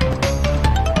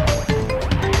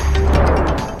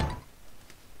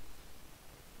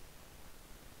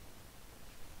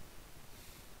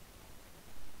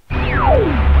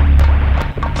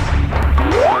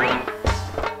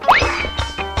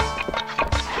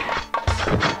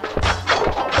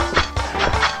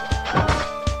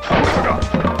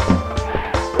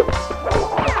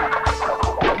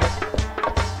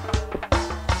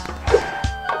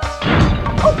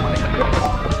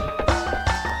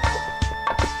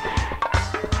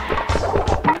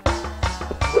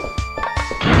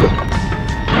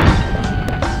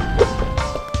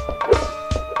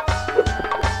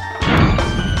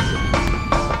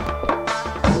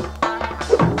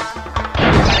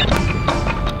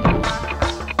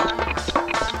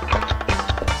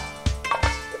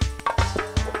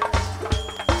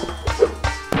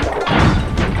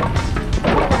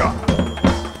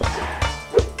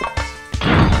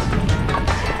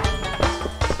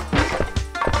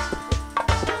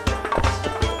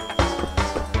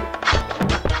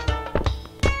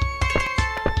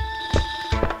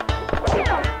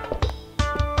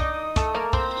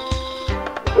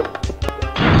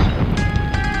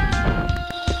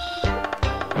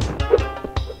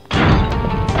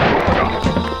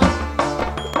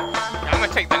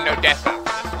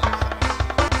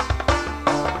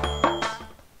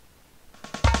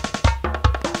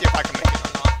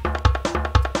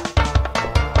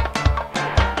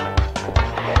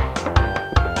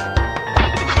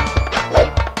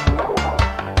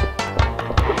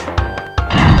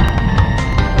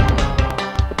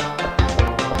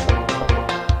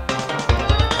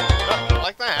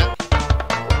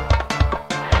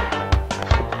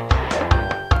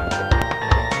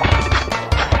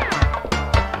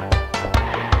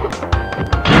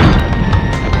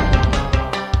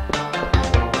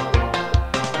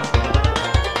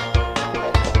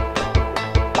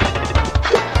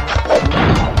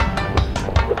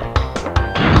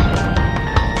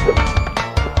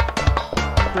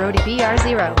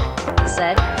 BrodyBR0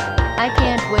 said, I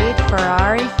can't wait for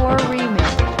RE4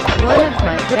 Remake, one of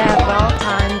my favorite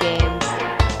all-time games.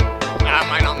 I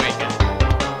might not make it.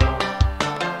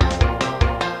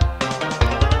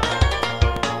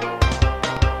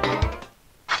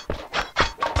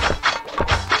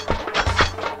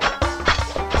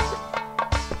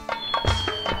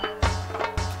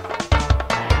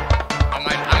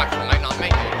 I actually might not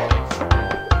make it.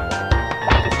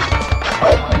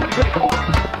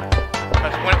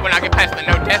 Because when I get past the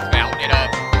no death valve,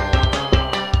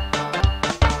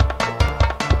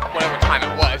 whatever time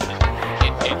it was, it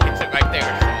hits it right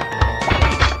there.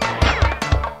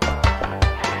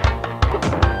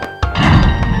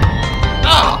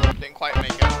 Oh! Didn't quite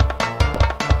make it.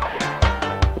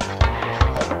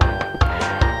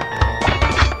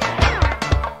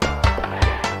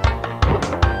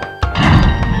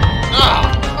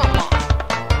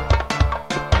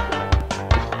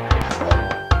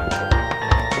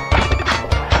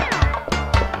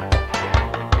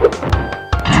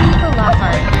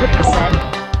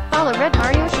 Follow Red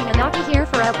Mario Shinanaki here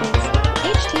for updates.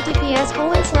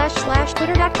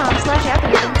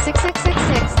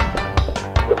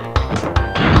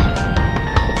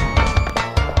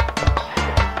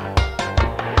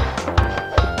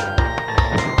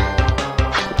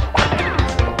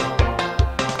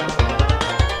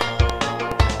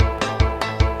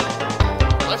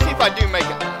 Let's see if I do make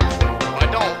it. If I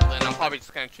don't, then I'm probably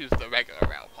just gonna choose the regular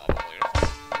route, probably.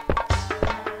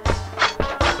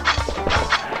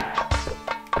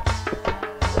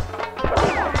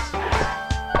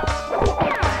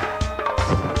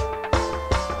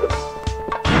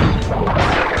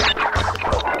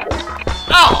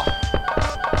 Oh!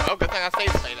 Well, good thing I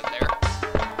saved stated there. Go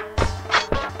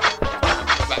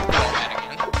back to all that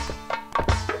again.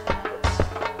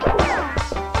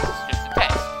 It's just a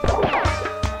test.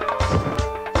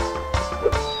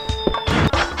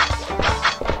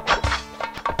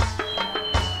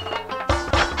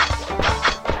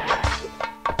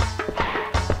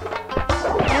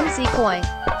 MC Coin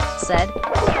said,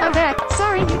 I'm back.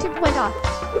 Sorry, YouTube went off.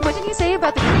 What did you say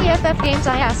about the 3FF games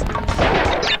I asked?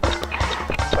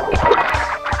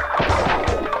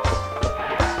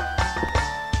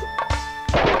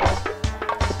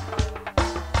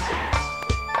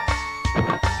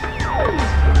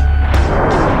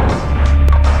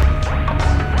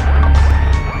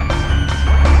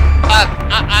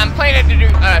 I'm planning to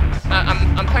do,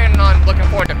 I'm planning on looking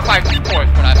forward to Crisis Core, is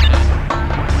what I said.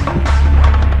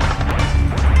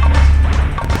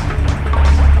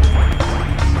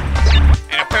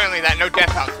 And apparently that no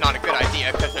death out's not a good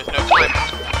idea, because there's no time.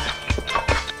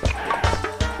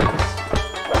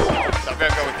 So I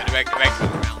better go with the regular round.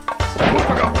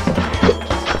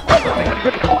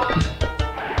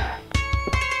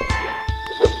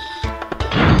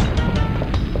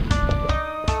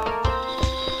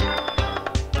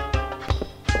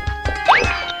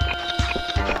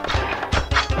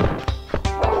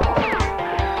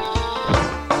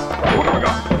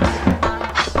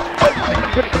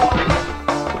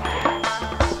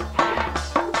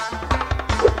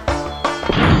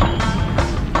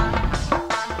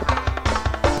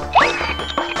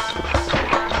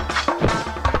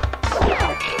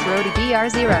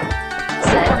 BR0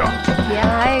 said, yeah,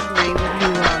 I agree with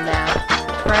you on that.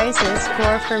 Crisis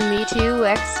Core for me too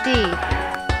XD.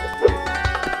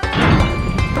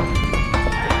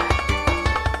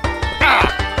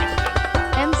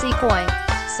 MC Coin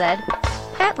said,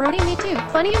 at Brody me too.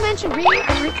 Funny you mentioned re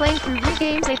and replaying through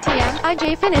re-games ATM.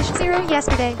 IJ finished 0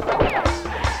 yesterday.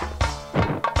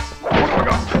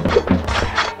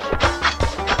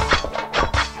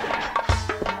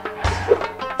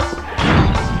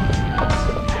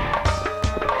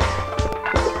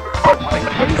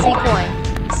 MC Coin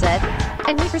said,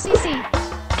 and me for CC.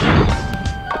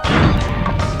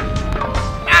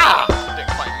 Ah! Didn't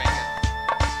quite make it.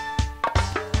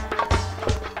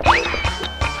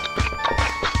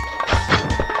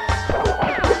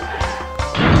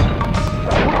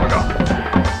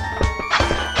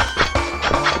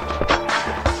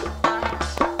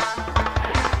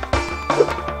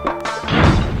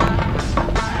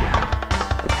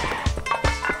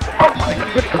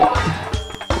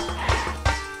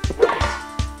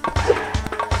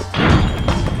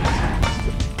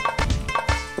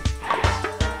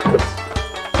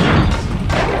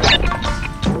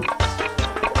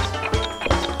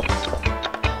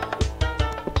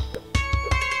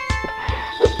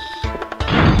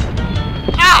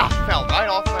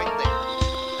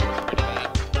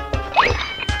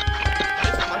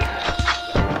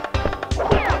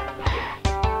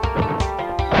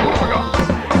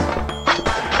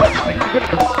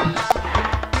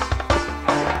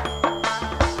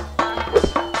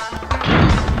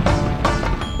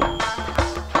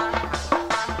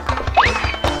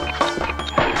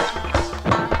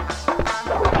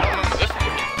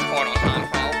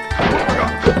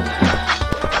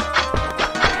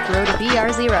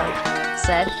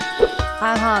 said.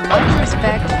 Haha, much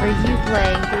respect for you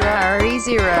playing through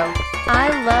RE0. I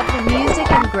love the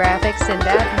music and graphics in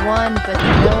that one, but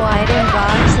the no item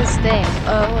boxes thing.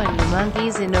 Oh, and the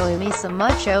monkeys annoy me so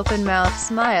much. Open mouth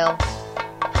smile.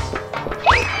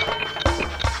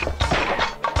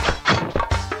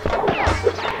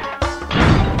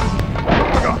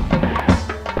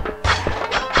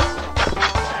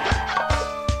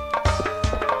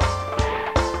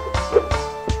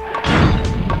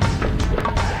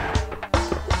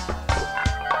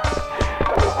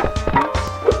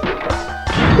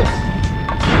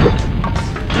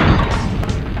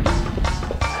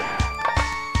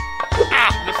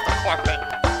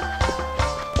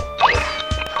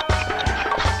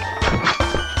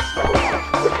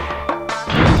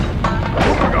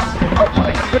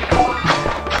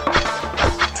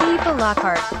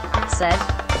 Lockhart said.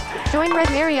 Join Red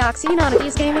Mariox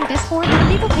Enonity's gaming Discord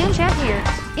where people can chat here.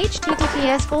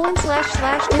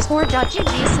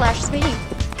 https://discord.gg/speed.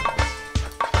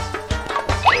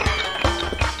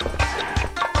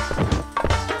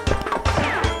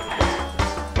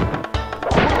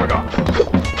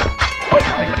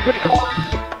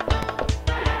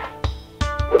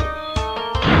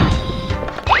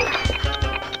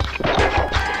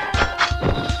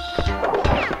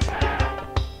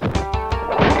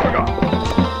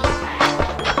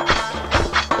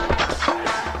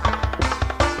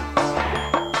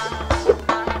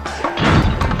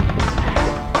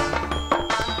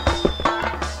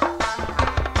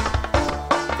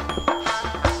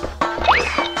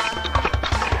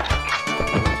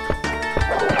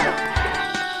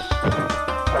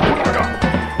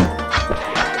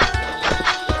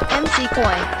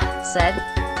 Said.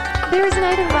 There is an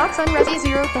item box on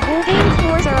Resi0. The whole game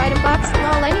floors are item box.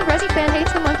 Lol, any Resi fan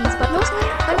hates the monkeys, but mostly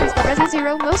hunters. But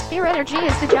Resi0 most pure energy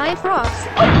is the giant frogs.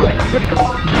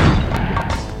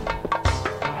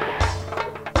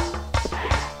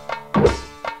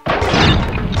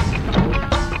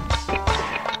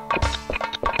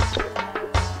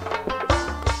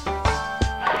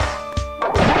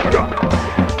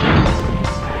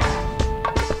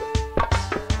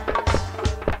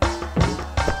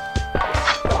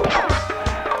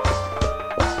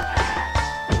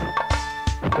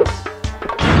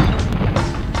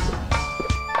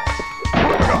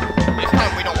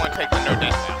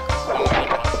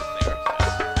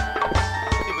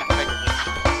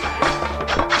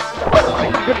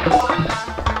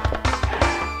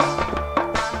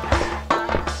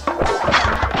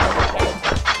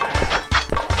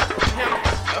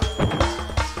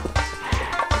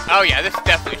 Oh yeah, this is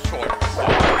definitely short.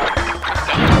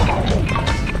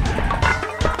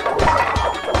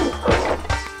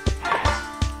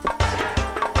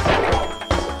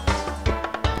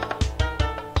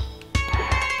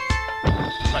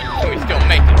 But can we still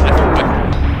make it? That's the question.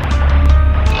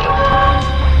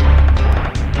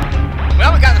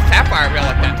 Well, we got the Sapphire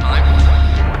Relic that time.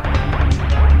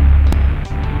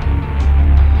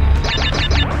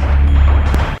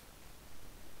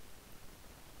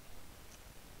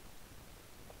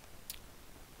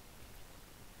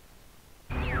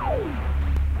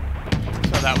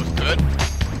 That was good.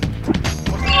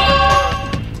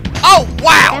 Oh,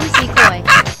 wow! MC Koi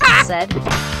said.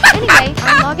 Anyway,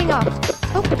 I'm logging off.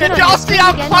 Hope to Did y'all see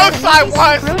how close I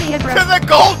was to the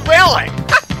gold relic?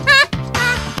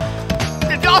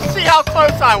 Did y'all see how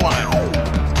close I was?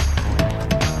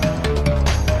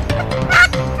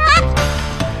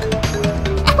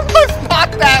 I was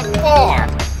not that far.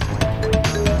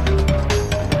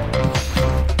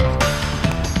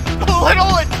 A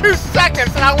little in 2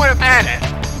 seconds and I would have had it.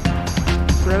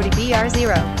 Brody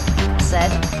BR0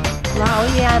 said. Wow,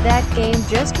 yeah, that game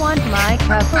just want my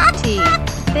cup of tea.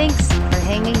 Thanks for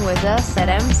hanging with us at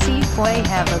MC Koi.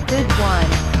 Have a good one.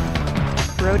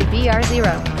 Brody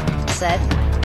BR0 said.